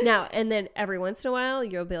strangers. Now and then every once in a while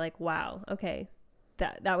you'll be like, wow, okay,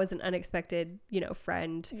 that was an unexpected,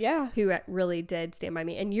 friend who really did stand by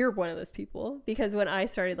me. And you're one of those people, because when I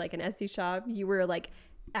started like an Etsy shop, you were like,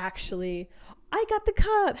 actually, I got the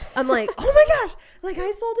cup. I'm like, oh my gosh, like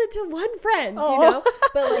I sold it to one friend,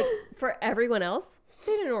 but like for everyone else,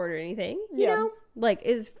 they didn't order anything, you know, like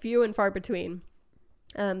is few and far between.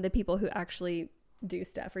 The people who actually do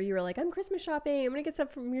stuff, or you were like, I'm Christmas shopping, I'm gonna get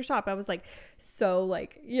stuff from your shop. I was like, so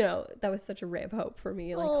like, that was such a ray of hope for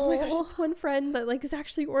me. Like, oh my gosh, it's one friend that like is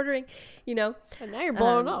actually ordering, And now you're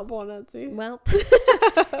blowing up on Etsy. Well,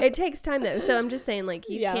 it takes time though. So I'm just saying, like,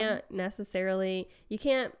 you can't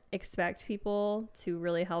expect people to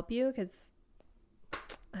really help you, because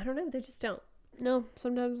I don't know, they just don't. No,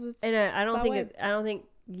 sometimes it's, and I don't think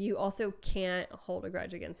you also can't hold a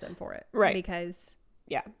grudge against them for it, right? Because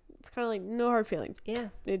it's kind of like no hard feelings. Yeah,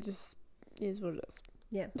 it just is what it is.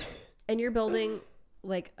 Yeah. And you're building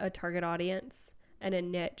like a target audience and a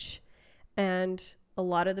niche, and a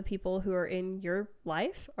lot of the people who are in your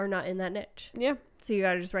life are not in that niche. Yeah. So you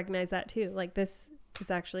got to just recognize that too. Like, this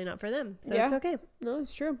is actually not for them. So it's okay. No,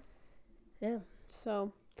 it's true. Yeah.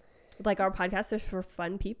 So like, our podcast is for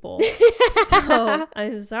fun people. So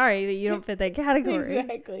I'm sorry that you don't fit that category.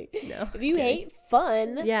 Exactly. No. If you hate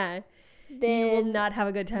fun, then you will not have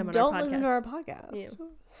a good time on our podcast. Don't listen to our podcast.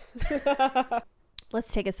 Yeah.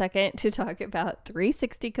 Let's take a second to talk about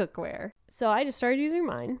 360 cookware. So I just started using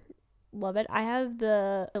mine. Love it. I have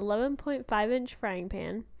the 11.5 inch frying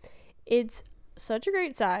pan. It's such a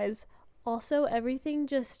great size. Also, everything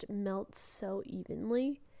just melts so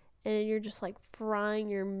evenly, and you're just like frying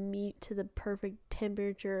your meat to the perfect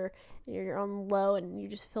temperature, and you're on low, and you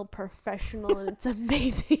just feel professional, and it's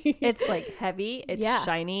amazing. It's like heavy, it's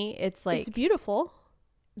shiny, it's like, it's beautiful,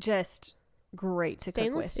 just great to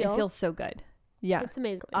cook with. Steel. It feels so good. Yeah, it's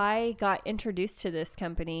amazing. I got introduced to this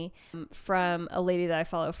company from a lady that I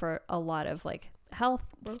follow for a lot of like health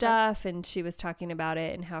stuff, and she was talking about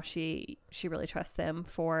it and how she really trusts them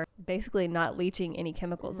for basically not leaching any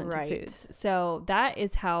chemicals into foods. So that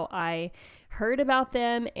is how I heard about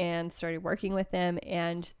them and started working with them,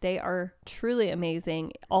 and they are truly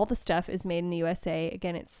amazing. All the stuff is made in the USA.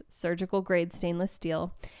 Again, it's surgical grade stainless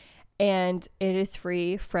steel, and it is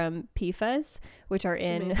free from PFAS, which are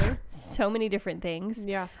in so many different things.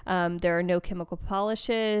 Yeah. There are no chemical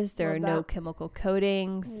polishes. There are no chemical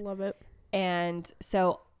coatings. Love it. And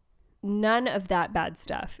so none of that bad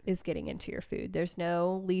stuff is getting into your food. There's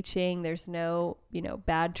no leaching. There's no,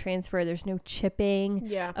 bad transfer. There's no chipping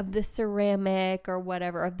of the ceramic or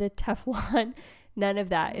whatever, of the Teflon. None of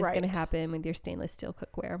that is going to happen with your stainless steel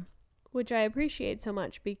cookware. Which I appreciate so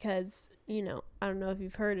much, because, I don't know if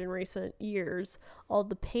you've heard in recent years, all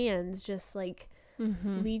the pans just like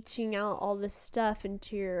leaching out all this stuff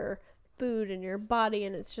into your food and your body,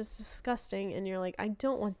 and it's just disgusting, and you're like, I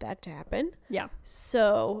don't want that to happen. Yeah.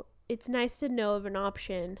 So it's nice to know of an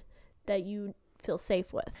option that you feel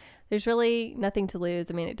safe with. There's really nothing to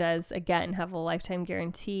lose. I mean, it does, again, have a lifetime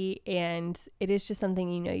guarantee, and it is just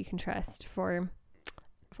something you can trust for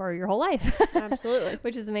your whole life. Absolutely.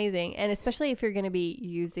 Which is amazing. And especially if you're going to be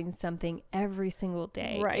using something every single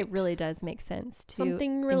day, it really does make sense to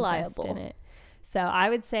something reliable invest in it. So I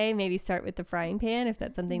would say maybe start with the frying pan if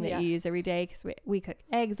that's something that you use every day, because we cook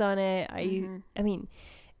eggs on it. I mean,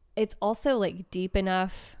 it's also like deep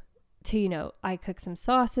enough to, I cook some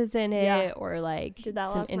sauces in it, or like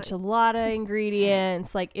some enchilada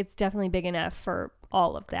ingredients. Like, it's definitely big enough for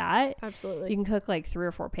all of that. Absolutely. You can cook like 3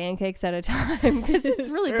 or 4 pancakes at a time, because it's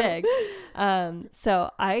really big. So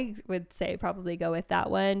I would say probably go with that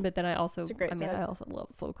one. But then I also love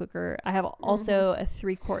slow cooker. I have also a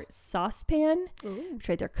 3-quart saucepan, which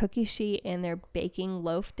their cookie sheet and their baking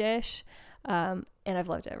loaf dish. And I've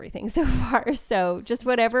loved everything so far. So just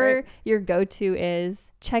whatever your go-to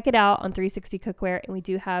is, check it out on 360 Cookware. And we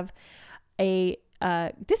do have a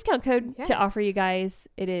discount code to offer you guys.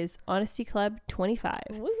 It is Honesty Club 25.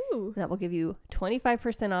 Woohoo! That will give you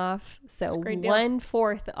 25% off. So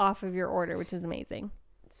 1/4 off of your order, which is amazing.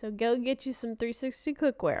 So go get you some 360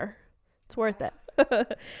 cookware. It's worth it.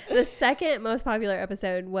 The second most popular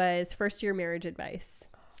episode was first year marriage advice.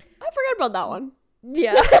 I forgot about that one.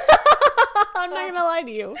 Yeah. I'm not gonna lie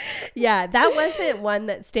to you. Yeah, that wasn't one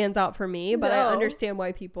that stands out for me, but I No. understand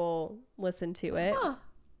why people listen to it. Huh.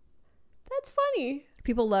 That's funny.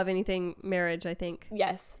 People love anything marriage, I think.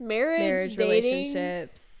 Yes. Marriage, dating,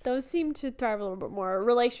 relationships. those seem to thrive a little bit more.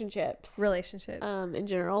 Relationships. In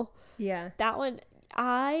general. Yeah. That one,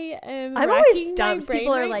 I'm always stumped.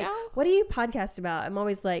 People are right like, now. what do you podcast about? I'm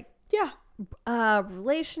always like, Yeah.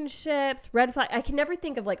 relationships, red flag. I can never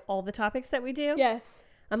think of like all the topics that we do. Yes.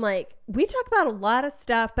 I'm like, we talk about a lot of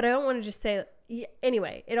stuff, but I don't want to just say,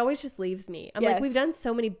 anyway, it always just leaves me. I'm like, we've done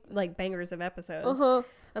so many like bangers of episodes. Uh-huh.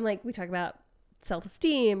 I'm like, we talk about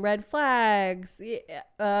self-esteem, red flags.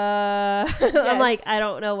 I'm like, I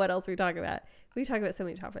don't know what else we talk about. We talk about so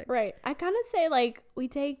many topics. Right. I kind of say like we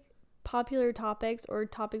take popular topics or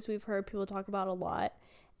topics we've heard people talk about a lot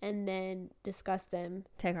and then discuss them.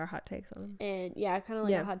 Take our hot takes on them. And kind of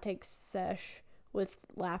like a hot take sesh with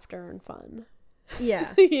laughter and fun.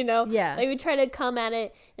 Yeah. You know? Yeah. Like we try to come at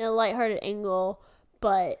it in a lighthearted angle,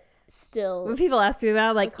 but still. When people ask me about it,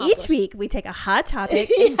 I'm like, each week we take a hot topic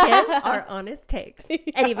and give our honest takes.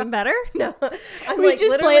 And even better, no. We like,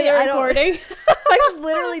 just play the recording. I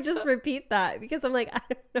literally just repeat that because I'm like, I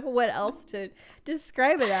don't know what else to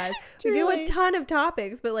describe it as. We do a ton of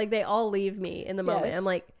topics, but like they all leave me in the moment. I'm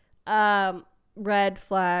like, red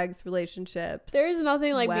flags, relationships. There is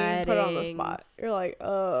nothing like weddings, being put on the spot. You're like,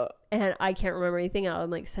 and I can't remember anything else. I'm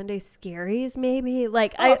like, Sunday scaries, maybe.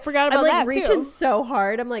 Like I forgot about that. I'm like reaching so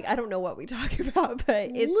hard. I'm like, I don't know what we talk about,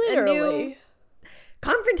 but it's literally a new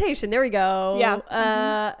confrontation. There we go.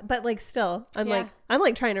 Yeah. But like still, I'm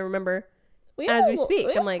like trying to remember we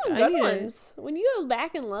speak. I'm like, I need ones. When you go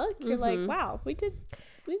back and look, you're like, wow, we did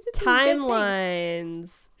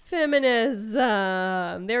timelines.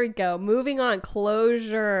 Feminism. There we go. Moving on.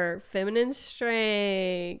 Closure. Feminine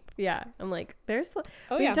strength. Yeah. I'm like,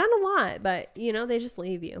 we've done a lot, but they just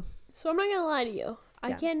leave you. So I'm not going to lie to you.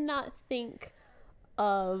 I cannot think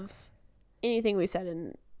of anything we said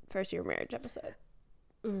in first year marriage episode.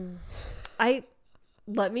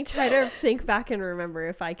 Let me try to think back and remember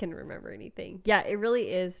if I can remember anything. Yeah, it really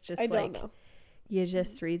is just don't know. You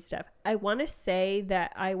just read stuff. I want to say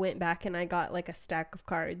that I went back and I got like a stack of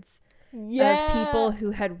cards of people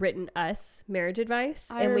who had written us marriage advice.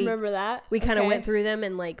 I remember that. We kind of went through them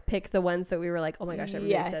and like picked the ones that we were like, oh my gosh,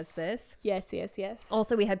 everybody says this. Yes.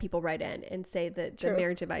 Also, we had people write in and say that the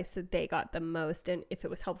marriage advice that they got the most and if it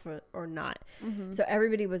was helpful or not. Mm-hmm. So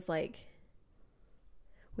everybody was like,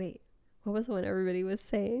 wait, what was the one everybody was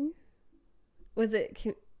saying? Was it...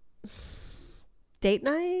 date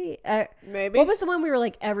night? Maybe. What was the one we were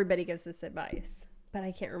like, everybody gives this advice? But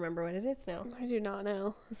I can't remember what it is now. I do not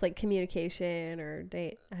know. It's like communication or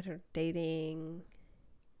dating.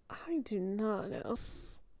 I do not know.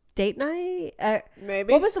 Date night?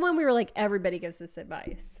 Maybe. What was the one we were like, everybody gives this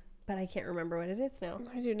advice? But I can't remember what it is now.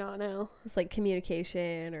 I do not know. It's like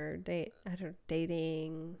communication or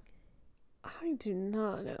dating. I do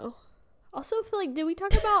not know. Also feel like, did we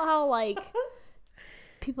talk about how like...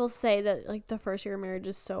 people say that like the first year of marriage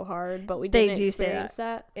is so hard, but we didn't experience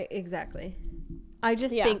that. Exactly. I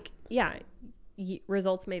just think,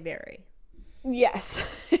 results may vary.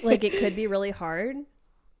 Yes. Like it could be really hard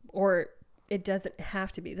or it doesn't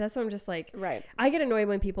have to be. That's what I'm just like, right. I get annoyed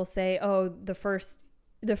when people say, oh, the first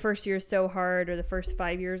year is so hard or the first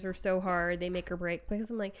 5 years are so hard, they make or break,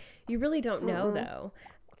 because I'm like, you really don't know though.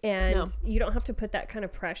 And you don't have to put that kind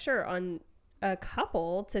of pressure on a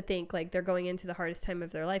couple to think like they're going into the hardest time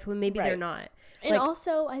of their life when maybe they're not. And like,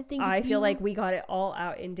 also I feel like we got it all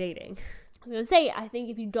out in dating. I was gonna say, I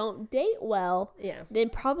think if you don't date well, then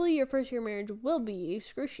probably your first year of marriage will be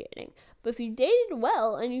excruciating. But if you dated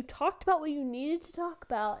well and you talked about what you needed to talk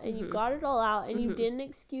about and you got it all out and you didn't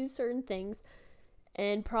excuse certain things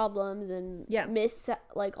and problems and miss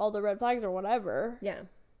like all the red flags or whatever. Yeah.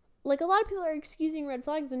 Like a lot of people are excusing red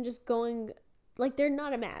flags and just going like they're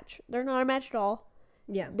not a match. They're not a match at all.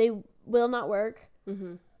 Yeah. They will not work.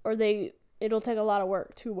 Mm-hmm. Or it'll take a lot of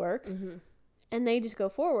work to work. Mm-hmm. And they just go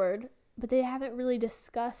forward. But they haven't really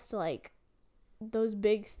discussed like those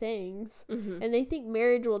big things. Mm-hmm. And they think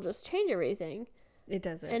marriage will just change everything. It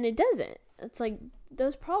doesn't. And it doesn't. It's like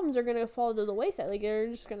those problems are going to fall to the wayside. Like they're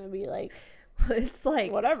just going to be like It's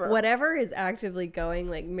like whatever is actively going,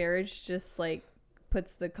 like marriage just like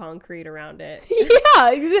puts the concrete around it.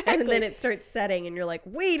 Yeah, exactly. And then it starts setting and you're like,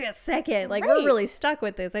 wait a second, like Right. we're really stuck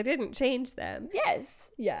with this. I didn't change them. Yes.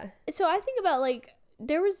 Yeah. So I think about like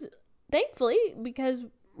there was, thankfully, because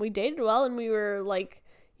we dated well and we were like,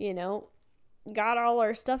 you know, got all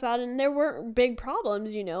our stuff out and there weren't big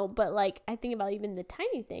problems, you know, but like I think about even the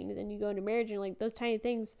tiny things, and you go into marriage and like those tiny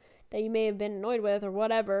things that you may have been annoyed with or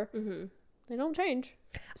whatever, they don't change.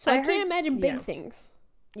 So I can't imagine big things.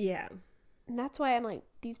 Yeah. And that's why I'm like,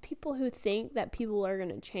 these people who think that people are going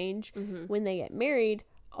to change when they get married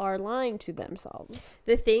are lying to themselves.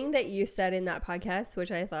 The thing that you said in that podcast,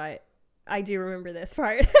 which I thought, I do remember this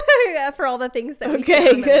part for all the things that we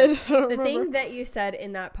Okay, good. The thing that you said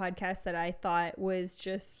in that podcast that I thought was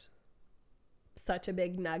just such a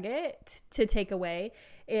big nugget to take away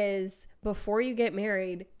is before you get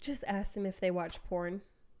married, just ask them if they watch porn.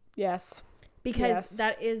 Yes. Because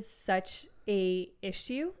that is such a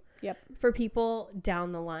issue for people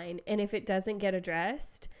down the line. And if it doesn't get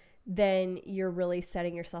addressed, then you're really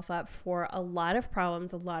setting yourself up for a lot of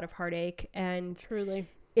problems, a lot of heartache. And truly,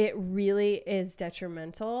 it really is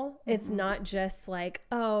detrimental. It's not just like,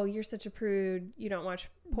 oh, you're such a prude, you don't watch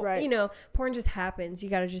porn. Right. You know, porn just happens. You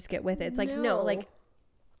got to just get with it. It's like, no, like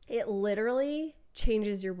it literally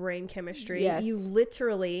changes your brain chemistry. Yes. You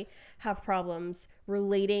literally have problems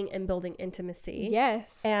relating and building intimacy.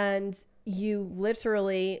 Yes. And you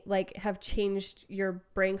literally like have changed your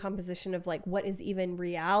brain composition of like what is even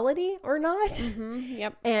reality or not.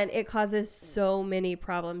 Yep. And it causes so many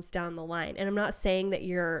problems down the line. And I'm not saying that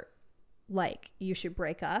you're like you should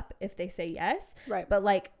break up if they say yes. Right. But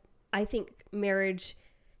like I think marriage,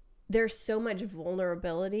 there's so much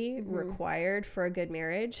vulnerability required for a good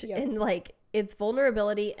marriage. Yep. And like it's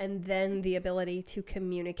vulnerability and then the ability to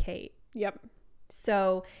communicate. Yep.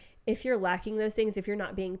 So if you're lacking those things, if you're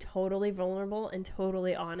not being totally vulnerable and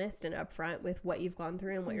totally honest and upfront with what you've gone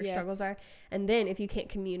through and what your struggles are, and then if you can't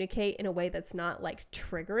communicate in a way that's not like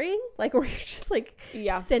triggering, like where you're just like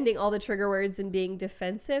sending all the trigger words and being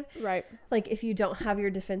defensive, right? Like if you don't have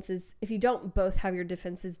your defenses, if you don't both have your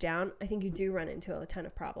defenses down, I think you do run into a ton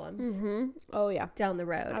of problems Oh yeah, down the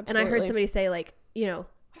road. Absolutely. And I heard somebody say like, you know,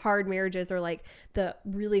 hard marriages or like the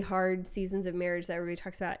really hard seasons of marriage that everybody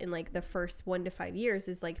talks about in like the first 1 to 5 years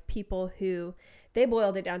is like people who, they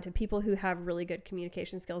boiled it down to people who have really good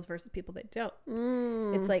communication skills versus people that don't.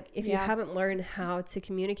 It's like if you haven't learned how to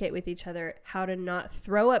communicate with each other, how to not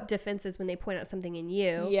throw up defenses when they point out something in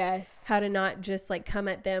you, how to not just like come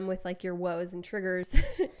at them with like your woes and triggers,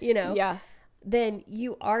 you know, then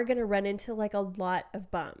you are going to run into like a lot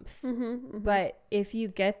of bumps. But if you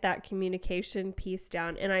get that communication piece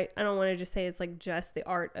down, and I don't want to just say it's like just the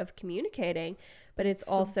art of communicating, but it's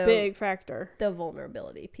also a big factor, the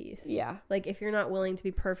vulnerability piece. Like if you're not willing to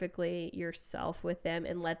be perfectly yourself with them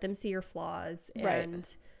and let them see your flaws and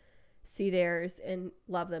see theirs and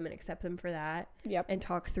love them and accept them for that and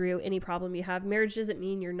talk through any problem you have. Marriage doesn't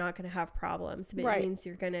mean you're not going to have problems, but it means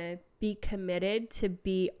you're going to be committed to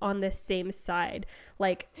be on the same side.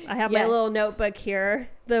 Like I have my little notebook here,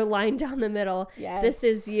 the line down the middle. This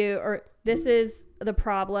is you, or this is the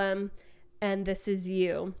problem and this is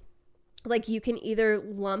you. Like you can either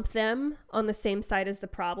lump them on the same side as the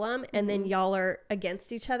problem and then y'all are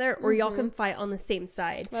against each other, or y'all can fight on the same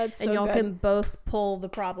side and y'all can both pull the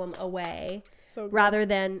problem away rather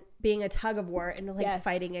than being a tug of war and like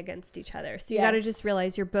fighting against each other. So you got to just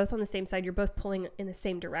realize you're both on the same side. You're both pulling in the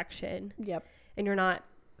same direction. And you're not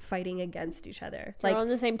fighting against each other. They're like on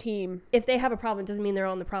the same team. If they have a problem, it doesn't mean they're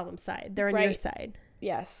on the problem side. They're on your side.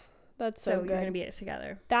 That's so so you're good. going to be in it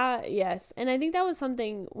together. And I think that was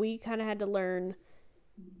something we kind of had to learn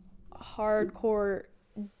hardcore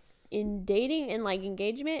in dating and like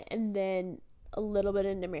engagement, and then a little bit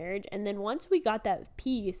into marriage. And then once we got that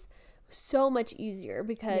piece, so much easier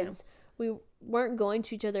because we weren't going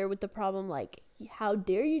to each other with the problem like, how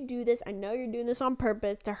dare you do this? I know you're doing this on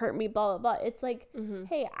purpose to hurt me, blah, blah, blah. It's like,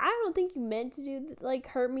 hey, I don't think you meant to do like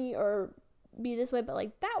hurt me or be this way, but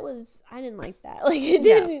like that was, I didn't like that, like it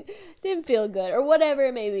didn't feel good or whatever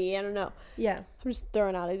it may be. I don't know. I'm just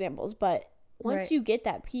throwing out examples, but once you get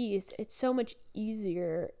that piece, it's so much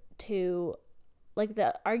easier to like,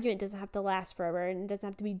 the argument doesn't have to last forever and it doesn't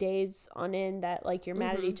have to be days on end that like you're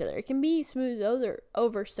mad at each other. It can be smoothed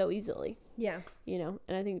over so easily, you know.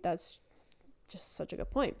 And I think that's just such a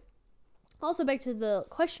good point. Also, back to the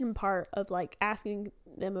question part of like asking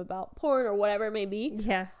them about porn or whatever it may be.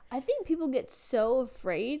 I think people get so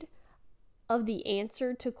afraid of the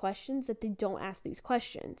answer to questions that they don't ask these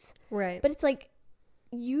questions. But it's like,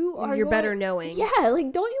 you're better knowing.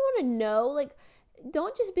 Like, don't you want to know? Like,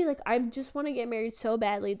 don't just be like, I just want to get married so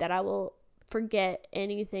badly that I will forget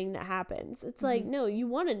anything that happens. It's like, no, you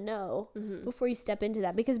want to know before you step into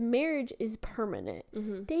that, because marriage is permanent.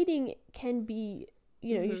 Dating can be,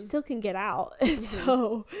 you know, you still can get out.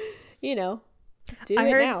 So, you know, I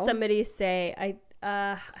heard somebody say, I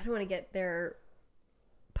don't want to get their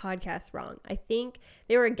podcast wrong. I think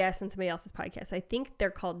they were a guest on somebody else's podcast. I think they're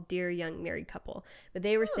called Dear Young Married Couple, but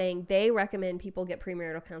they were saying they recommend people get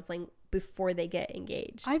premarital counseling before they get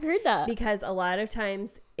engaged. I've heard that, because a lot of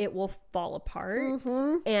times it will fall apart,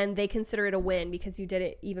 and they consider it a win because you did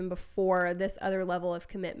it even before this other level of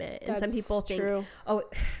commitment. And some people think, oh,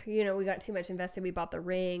 you know, we got too much invested. We bought the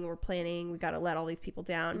ring. We're planning. We got to let all these people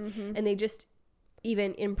down. And they just,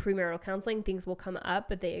 even in premarital counseling, things will come up,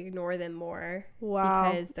 but they ignore them more.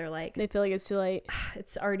 Wow. Because they're like, they feel like it's too late.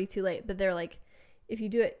 It's already too late. But they're like, if you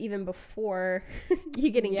do it even before you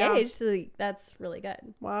get engaged, so that's really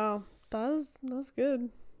good. Wow. That's good.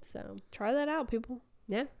 So try that out, people.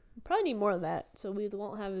 Yeah. We probably need more of that, so we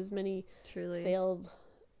won't have as many failed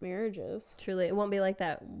marriages. Truly. It won't be like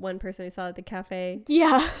that one person we saw at the cafe.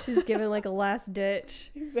 Yeah. She's giving like a last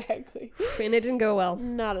ditch. Exactly. And it didn't go well.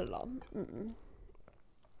 Not at all.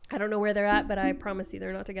 I don't know where they're at, but I promise you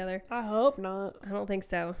they're not together. I hope not. I don't think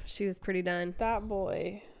so. She was pretty done. That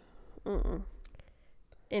boy.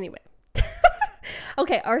 Anyway.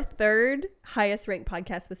 Okay, our third highest ranked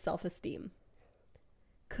podcast was Self-Esteem.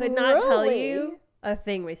 Could not tell you a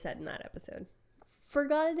thing we said in that episode.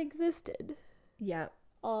 Forgot it existed. Yeah.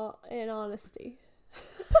 In honesty.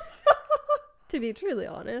 To be truly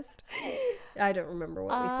honest, I don't remember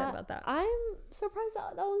what we said about that. I'm surprised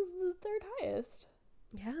that was the third highest.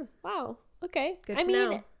 Yeah. Wow. Okay. Good to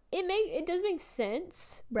know. It does make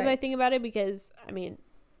sense if I think about it, because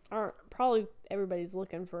probably everybody's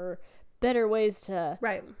looking for better ways to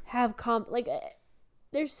have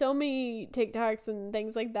there's so many TikToks and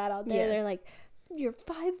things like that out there. They're like,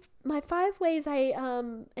 my 5 ways I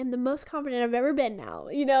am the most confident I've ever been now,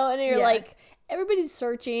 you know, and you're like, everybody's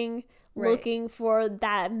searching, looking for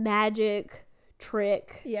that magic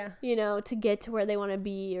trick, you know, to get to where they want to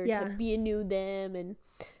be, or to be a new them. And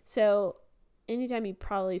so anytime you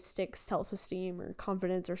probably stick self-esteem or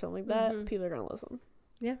confidence or something like that, people are gonna listen.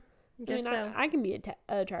 I can be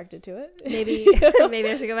attracted to it. Maybe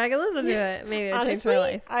I should go back and listen to it. Maybe I changed my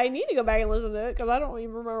life. I need to go back and listen to it, because I don't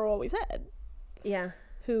even remember what we said. Yeah.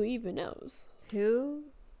 Who even knows?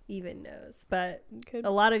 But a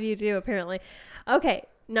lot of you do, apparently. Okay,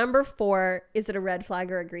 number 4. Is it a red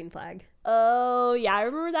flag or a green flag? Oh, yeah, I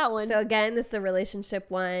remember that one. So again, this is a relationship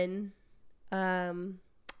one. And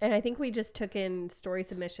I think we just took in story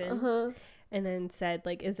submissions. And then said,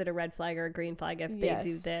 like, is it a red flag or a green flag if they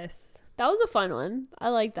do this? That was a fun one. I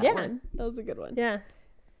like that one. That was a good one. Yeah.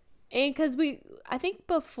 And because I think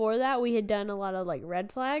before that, we had done a lot of, like,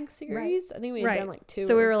 red flag series. I think we had done, like, 2.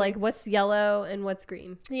 So we were like, what's yellow and what's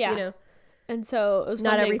green? Yeah. You know? And so it was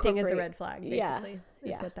not everything is a red flag, basically.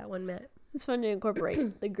 Yeah. That's what that one meant. It's fun to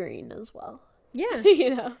incorporate the green as well. Yeah.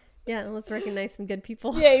 You know? Yeah, let's recognize some good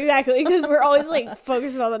people. Yeah, exactly. Because we're always, like,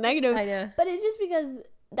 focused on the negative. I know. But it's just because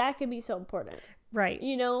that can be so important. Right.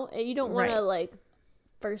 You know, you don't want to like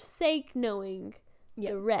forsake knowing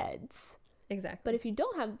the reds. Exactly. But if you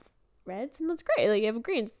don't have reds, then that's great. Like, you have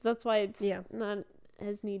greens. That's why it's not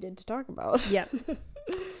as needed to talk about. Yeah.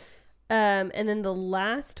 And then the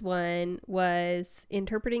last one was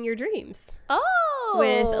interpreting your dreams. Oh,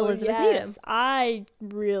 with Elizabeth Needham. I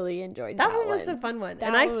really enjoyed that one. That one was a fun one.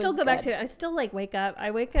 And I still go back to it. I still like wake up.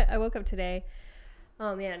 I woke up today.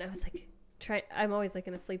 Oh man, I was like, I'm always like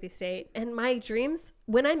in a sleepy state, and my dreams,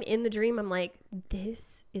 when I'm in the dream, I'm like,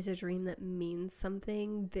 this is a dream that means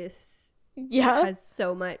something. This has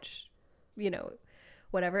so much, you know,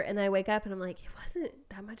 whatever. And then I wake up and I'm like, it wasn't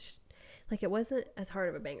that much, like, it wasn't as hard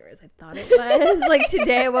of a banger as I thought it was. Like,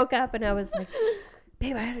 today I woke up and I was like,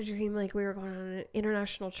 babe, I had a dream like we were going on an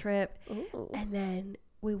international trip. Ooh. And then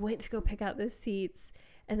we went to go pick out the seats,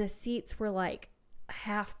 and the seats were like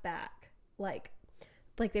half back, like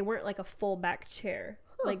they weren't like a full back chair.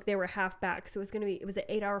 Like, they were half back. So it was an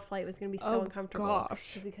 8-hour flight. It was going to be so uncomfortable.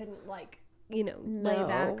 Gosh. We couldn't, like, you know, lay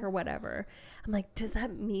back or whatever. I'm like, does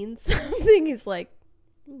that mean something? He's like,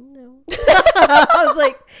 no. I was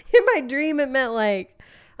like, in my dream, it meant like,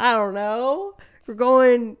 I don't know. We're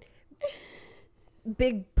going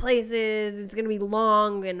big places. It's going to be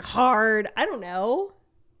long and hard. I don't know.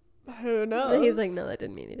 Who knows? And he's like, no, that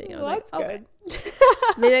didn't mean anything. I was that's like, good. Okay.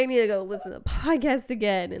 Maybe I need to go listen to the podcast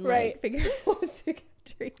again and like figure out what's a good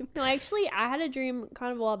dream. No, actually, I had a dream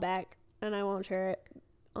kind of a while back, and I won't share it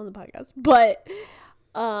on the podcast. But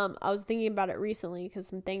I was thinking about it recently because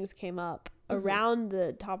some things came up around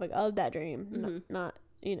the topic of that dream, not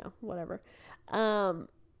whatever. And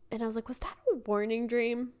I was like, was that a warning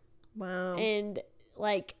dream? Wow. And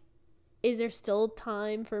like, is there still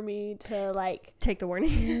time for me to like take the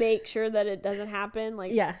warning, make sure that it doesn't happen,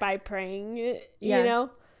 like by praying it, you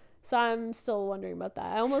know? So I'm still wondering about that.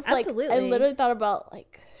 I almost I literally thought about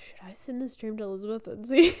like, should I send this dream to Elizabeth and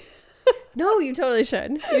see? No, you totally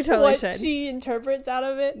should. You totally should. What she interprets out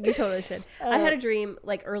of it. You totally should. I had a dream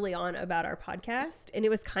like early on about our podcast, and it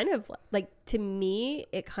was kind of like, to me,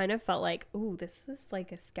 it kind of felt like, ooh, this is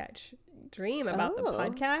like a sketch dream about the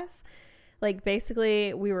podcast. Like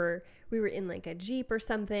basically we were in like a Jeep or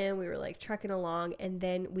something. We were like trucking along, and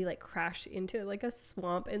then we like crashed into like a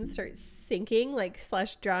swamp and start sinking, like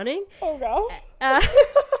 / drowning. Oh gosh.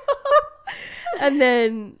 And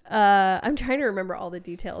then I'm trying to remember all the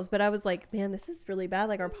details, but I was like, man, this is really bad.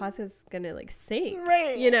 Like our podcast is gonna like sink,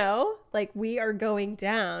 right? You know, like we are going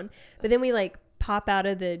down. But then we like pop out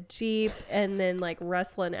of the Jeep and then like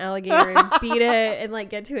wrestle an alligator and beat it and like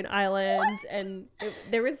get to an island. And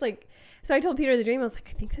there was like, so I told Peter the dream. I was like,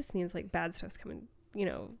 I think this means like bad stuff's coming. You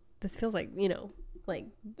know, this feels like, you know, like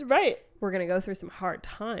right. We're gonna go through some hard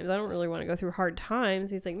times. I don't really want to go through hard times.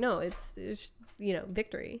 He's like, no, it's you know,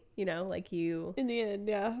 victory, you know, like you in the end.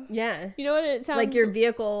 Yeah. You know what it sounds like, your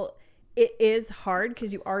vehicle, it is hard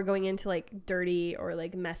because you are going into like dirty or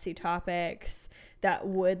like messy topics that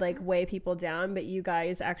would like weigh people down, but you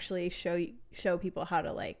guys actually show people how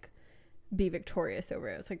to like be victorious over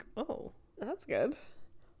it. It's like, oh, that's good.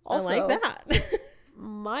 Also, I like that.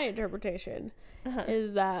 My interpretation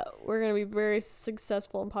is that we're going to be very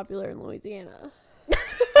successful and popular in Louisiana.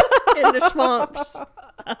 In the swamps.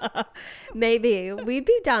 Maybe. We'd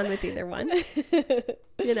be down with either one.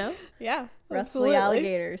 You know? Yeah. Wrestle the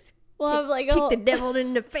alligators. We'll have like kick the devil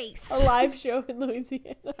in the face. A live show in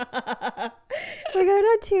Louisiana. We're going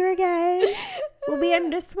on tour, guys. We'll be in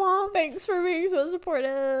the swamp. Thanks for being so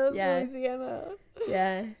supportive, Louisiana.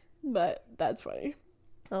 Yeah. But that's funny.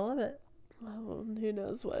 I love it. Well, who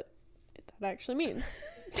knows what that actually means.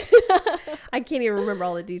 I can't even remember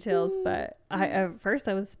all the details, but at first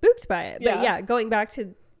I was spooked by it. But yeah, going back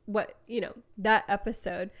to what, you know, that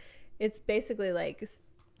episode, it's basically like,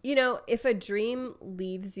 you know, if a dream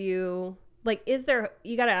leaves you, like,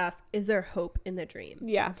 you got to ask, is there hope in the dream?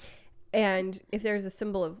 Yeah. And if there's a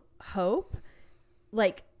symbol of hope,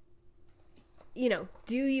 like, you know,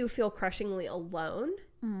 do you feel crushingly alone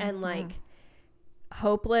and like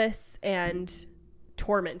hopeless and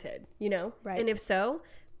tormented, you know? Right. And if so,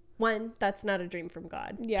 1, that's not a dream from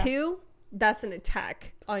God. Yeah. 2, that's an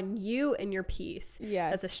attack on you and your peace.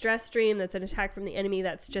 Yes. That's a stress dream. That's an attack from the enemy.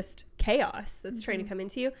 That's just chaos that's trying to come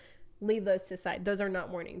into you. Leave those to the side. Those are not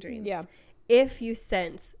warning dreams. Yeah. If you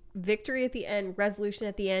sense victory at the end, resolution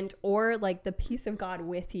at the end, or like the peace of God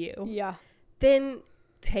with you, then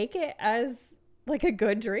take it as like a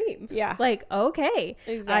good dream. Yeah. Like, okay,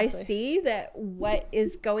 exactly. I see that what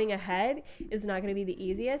is going ahead is not going to be the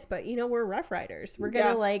easiest, but you know, we're Rough Riders. We're going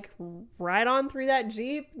to like ride on through that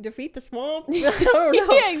Jeep, defeat the swamp. I don't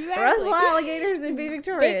know. Yeah, exactly. Wrestle alligators and be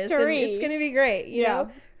victorious. Victory. And it's going to be great. You know?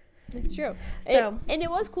 It's true. So, and it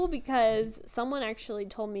was cool because someone actually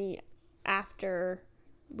told me after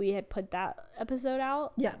we had put that episode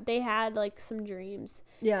out, they had like some dreams.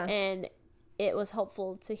 Yeah. And it was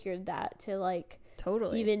helpful to hear that, to like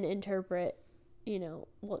totally even interpret, you know,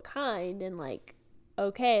 what kind, and like,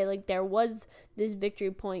 okay, like there was this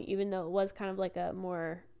victory point, even though it was kind of like a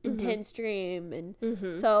more intense dream. And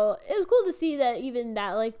so it was cool to see that even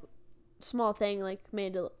that like small thing like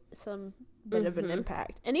made some bit of an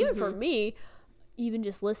impact. And even for me, even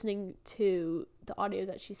just listening to the audios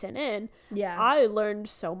that she sent in, I learned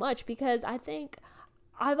so much, because I think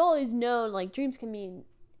I've always known like dreams can mean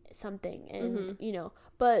something, and you know,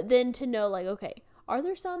 but then to know like, okay, are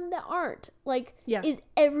there some that aren't, like, is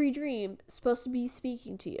every dream supposed to be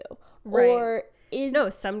speaking to you, or is no,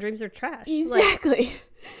 some dreams are trash, exactly. Like,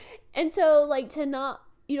 and so like, to not,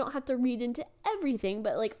 you don't have to read into everything,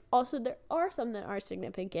 but like also there are some that are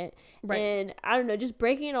significant, and I don't know, just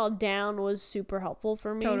breaking it all down was super helpful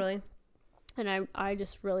for me. Totally. And I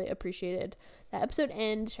just really appreciated that episode,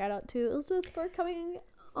 and shout out to Elizabeth for coming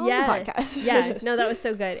on the podcast. Yeah, no, that was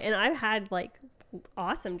so good. And I've had like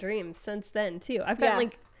awesome dreams since then too. I've got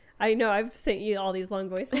like, I know I've sent you all these long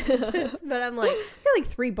voice messages, but I'm like, I got like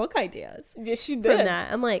 3 book ideas. Yes, you did. From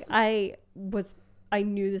that, I'm like, I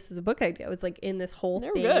knew this was a book idea. I was like in this whole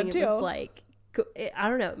thing. Good, it was like, I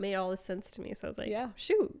don't know, it made all this sense to me. So I was like,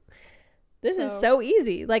 shoot, this is so so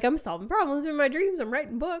easy. Like, I'm solving problems in my dreams. I'm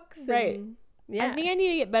writing books. Right. And, Yeah. I think I need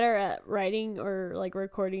to get better at writing or like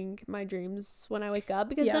recording my dreams when I wake up,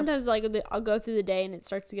 because Yeah. sometimes like I'll go through the day and it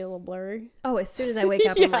starts to get a little blurry. Oh, as soon as I wake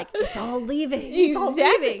up, Yeah. I'm like, it's all leaving. It's all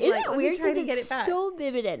leaving. Isn't Like, it let me weird? try 'Cause to get it's it back. so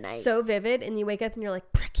vivid at night. So vivid, and you wake up and you're like,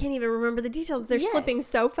 I can't even remember the details. They're slipping Yes.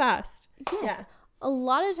 so fast. yes. Yeah. A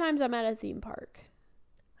lot of times I'm at a theme park.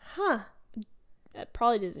 Huh. At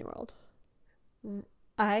probably Disney World.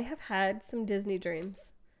 I have had some Disney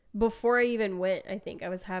dreams. Before I even went, I think I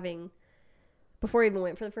was having... Before I even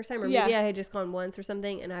went for the first time, or maybe Yeah. I had just gone once or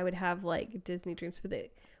something, and I would have like Disney dreams, but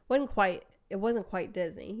it wasn't quite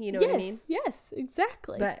Disney. You know yes. what I mean? Yes,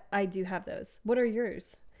 exactly. But I do have those. What are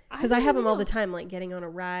yours? Because I have them all the time, like getting on a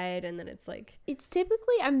ride, and then it's like... It's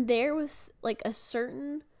typically I'm there with like a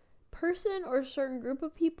certain person or a certain group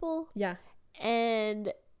of people, Yeah.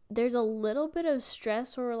 and there's a little bit of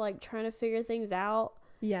stress where we're like trying to figure things out,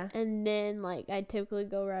 Yeah. and then like I typically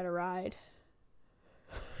go ride a ride.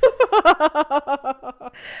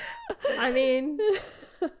 I mean,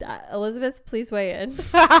 Elizabeth, please weigh in.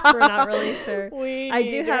 We're not really sure. I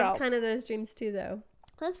do have kind of those dreams too, though.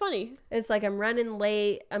 That's funny. It's like I'm running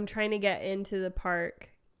late. I'm trying to get into the park,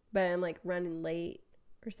 but I'm like running late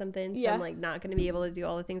or something. So Yeah. I'm like not going to be able to do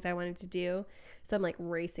all the things I wanted to do. So I'm like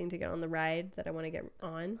racing to get on the ride that I want to get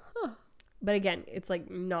on. Huh. But again, it's like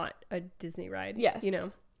not a Disney ride. Yes. You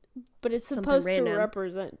know, But it's Something supposed random. to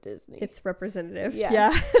represent Disney. it's representative. Yes.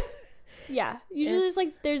 Yeah. Yeah. Usually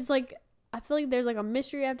there's like I feel like there's like a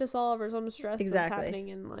mystery I have to solve or some stress that's Exactly.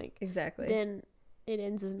 happening, and like Exactly. then it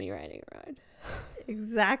ends with me riding a ride.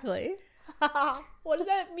 Exactly. What does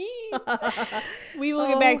that mean? We will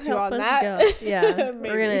get back to you help on us that. go. Yeah. Maybe.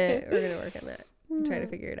 we're gonna work on that. Try to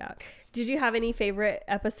figure it out. Did you have any favorite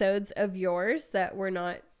episodes of yours that were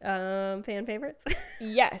not fan favorites?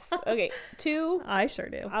 Yes. Okay. 2 I sure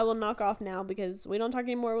do. I will knock off now because We Don't Talk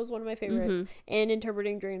Anymore was one of my favorites, and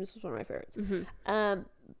Interpreting Dreams was one of my favorites.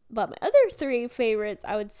 But my other 3 favorites,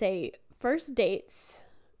 I would say First Dates.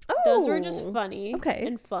 Oh, Those were just funny Okay.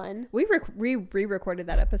 and fun. We re-recorded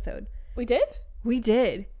that episode. We did? We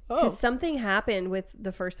did. Oh. Because something happened with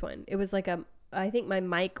the first one. It was like I think my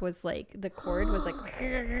mic was like, the cord was like...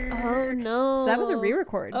 Oh, no. So that was a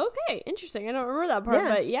re-record. Okay, interesting. I don't remember that part, Yeah.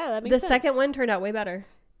 but yeah, that makes The sense. second one turned out way better.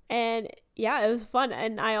 And yeah, it was fun.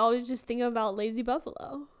 And I always just think about Lazy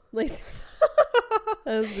Buffalo. Like,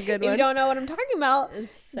 that was a good If one. you don't know what I'm talking about,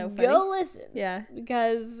 It's so funny. go listen. Yeah.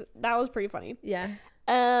 Because that was pretty funny. Yeah.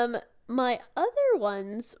 My other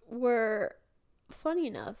ones were, funny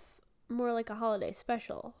enough, more like a holiday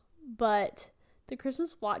special. But the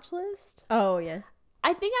Christmas watch list, Oh, yeah.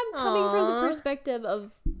 I think I'm coming from the Aw. perspective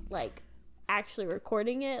of like actually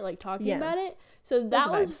recording it, like talking Yeah. about it. So that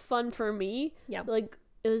a was vibe. fun for me. Yeah. Like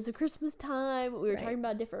it was the Christmas time. We were Right. talking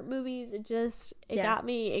about different movies. It Yeah. got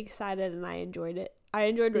me excited, and I enjoyed it. I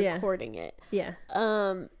enjoyed Yeah. recording it. Yeah.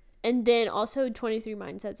 And then also 23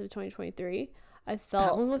 Mindsets of 2023. I felt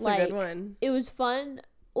That one was like a good one. it was fun.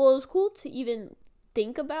 Well, it was cool to even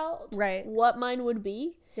think about Right. what mine would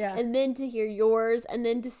be. Yeah. And then to hear yours, and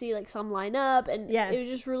then to see like some line up, and Yeah. it was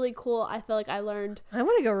just really cool. I felt like I learned. I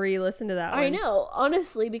want to go re-listen to that one. I know,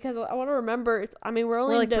 honestly, because I want to remember. I mean, we're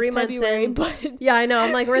only We're, into like, 3 months February, in. but Yeah, I know.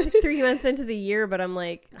 I'm like, we're 3 months into the year, but I'm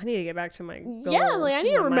like, I need to get back to my goals. yeah, like I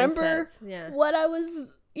need to my remember mindsets. Yeah. what I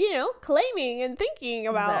was, claiming and thinking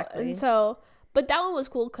about. Exactly. And so, but that one was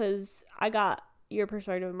cool because I got your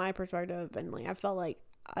perspective and my perspective, and like I felt like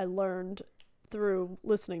I learned through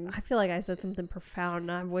listening. I feel like I said something profound,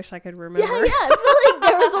 and I wish I could remember. Yeah, I feel like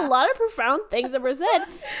there was a lot of profound things that were said,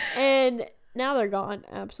 and now they're gone.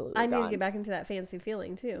 Absolutely, I need gone. to get back into that fancy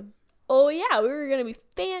feeling too. Oh yeah, we were gonna be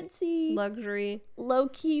fancy, Luxury. low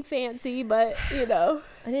key fancy, but I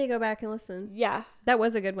need to go back and listen. yeah. That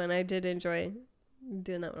was a good one. I did enjoy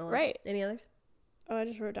doing that one a lot. Right. Any others? Oh, I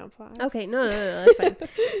just wrote down 5. Okay. No, that's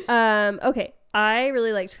fine. Okay. I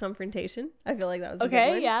really liked confrontation. I feel like that was a good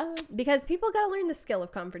Okay, one. yeah, Because people got to learn the skill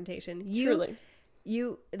of confrontation. truly.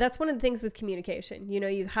 That's one of the things with communication.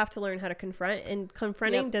 You have to learn how to confront, and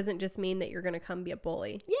confronting Yep. doesn't just mean that you're going to come be a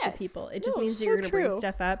bully Yes. to people. It just No, means that so you're going to bring true.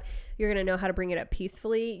 stuff up. You're going to know how to bring it up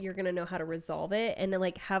peacefully. You're going to know how to resolve it, and then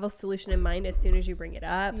like have a solution in mind as soon as you bring it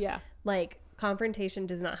up. Yeah. Like confrontation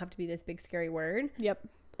does not have to be this big scary word, Yep.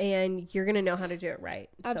 and you're going to know how to do it right.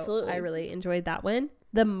 Absolutely. So I really enjoyed that one.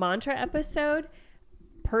 The mantra episode,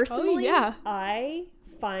 personally, yeah. I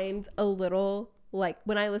find a little, like,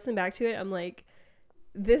 when I listen back to it, I'm like,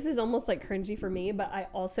 this is almost like cringy for me, but I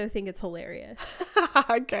also think it's hilarious.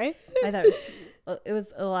 Okay. I thought it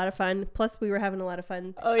was a lot of fun. Plus, we were having a lot of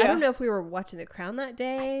fun. Oh, I yeah. don't know if we were watching The Crown that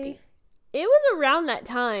day. It was around that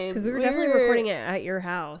time. Because we were definitely recording it at your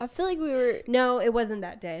house. I feel like we were. No, it wasn't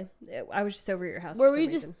that day. I was just over at your house. Were we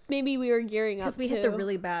just maybe we were gearing up because we had the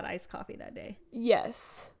really bad iced coffee that day.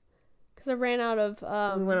 Yes. Because I ran out of.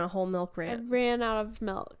 We went on a whole milk I rant. ran out of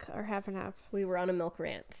milk, or half and half. We were on a milk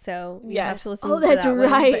rant, so you Yes. have to listen. Oh, to that's that one,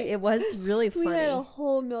 right. but it was really funny. We had a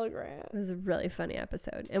whole milk rant. It was a really funny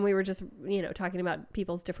episode, and we were just talking about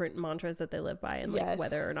people's different mantras that they live by, and like Yes.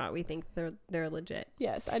 whether or not we think they're legit.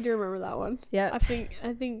 Yes, I do remember that one. Yeah. I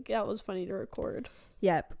think that was funny to record.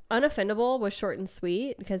 Yep. Unoffendable was short and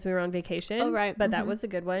sweet because we were on vacation. Oh, right. But that Mhm. was a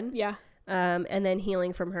good one. Yeah. And then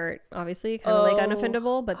Healing from Hurt, obviously, kind of like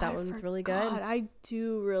Unoffendable, but that one's really good. God, I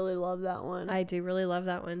do really love that one. I do really love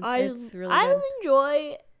that one. I It's really good.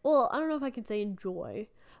 enjoy. Well, I don't know if I can say enjoy,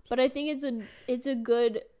 but I think it's a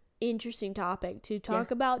good, interesting topic to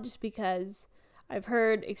talk about, just because I've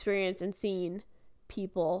heard, experienced, and seen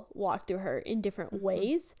people walk through hurt in different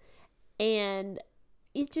ways, and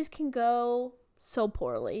it just can go so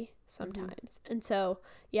poorly sometimes. And so,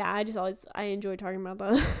 yeah, I enjoy talking about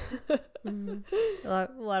that. A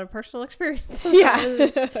lot of personal experience. Yeah.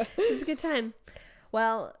 It was a good time.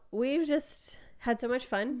 Well, we've just had so much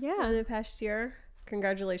fun over the past year.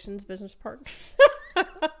 Congratulations, business partner.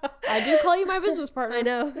 I do call you my business partner. I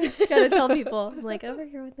know. Gotta tell people. I'm like, over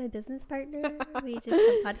here with my business partner. We just have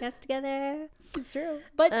a podcast together. It's true.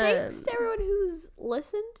 But thanks to everyone who's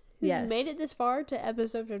listened, who's Yes. made it this far to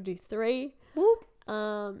episode 53. Whoop.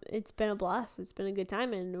 It's been a blast. It's been a good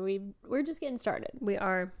time, and we're just getting started. We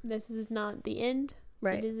are. This is not the end.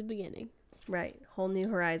 Right. It is the beginning. Right. Whole new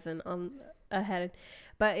horizon on ahead.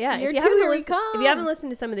 But yeah, Year if you, two, here we haven't come.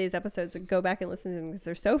 listened to some of these episodes, go back and listen to them because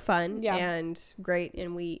they're so fun Yeah. and great,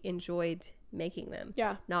 and we enjoyed making them.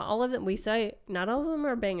 Yeah. Not all of them. We say not all of them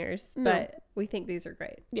are bangers, No. but we think these are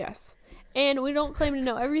great. Yes. And we don't claim to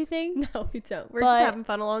know everything. No, we don't. We're But- just having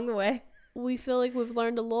fun along the way. We feel like we've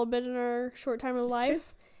learned a little bit in our short time of It's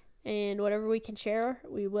life. And whatever we can share,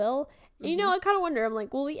 we will. And, Mm-hmm. I kind of wonder, I'm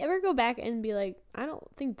like, will we ever go back and be like, I don't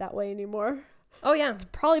think that way anymore? Oh yeah,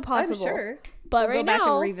 Probably possible. I'm sure. But We'll right go back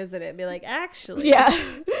now, and revisit it and be like, actually, yeah.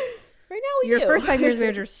 Right now we your do. first 5 years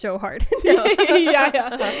marriage are so hard. No.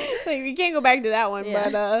 yeah. Like, we can't go back to that one, Yeah.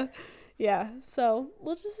 but yeah. So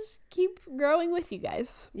we'll just keep growing with you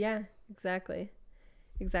guys. Yeah, exactly.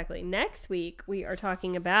 Next week we are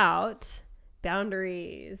talking about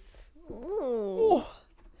boundaries. Ooh.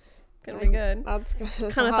 Gonna be good. That's Kind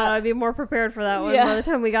of thought I'd be more prepared for that one Yeah. by the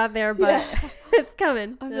time we got there, but it's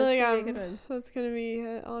coming. I That's feel like gonna be a good one. that's gonna be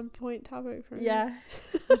an on point topic for me. Yeah,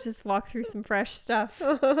 we'll just walk through some fresh stuff.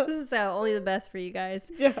 This is only the best for you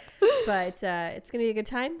guys. Yeah. But it's gonna be a good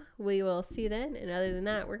time. We will see you then. And other than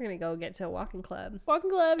that, we're gonna go get to a walking club. Walking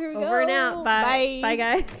club. Here we go. Over and out. Bye. Bye. Bye,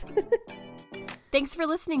 guys. Thanks for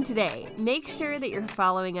listening today. Make sure that you're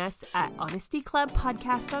following us at Honesty Club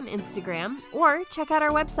Podcast on Instagram, or check out our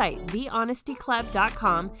website,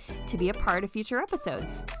 thehonestyclub.com, to be a part of future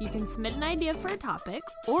episodes. You can submit an idea for a topic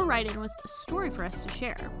or write in with a story for us to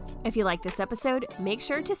share. If you like this episode, make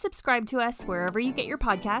sure to subscribe to us wherever you get your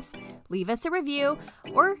podcasts, leave us a review,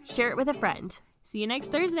 or share it with a friend. See you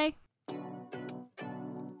next Thursday.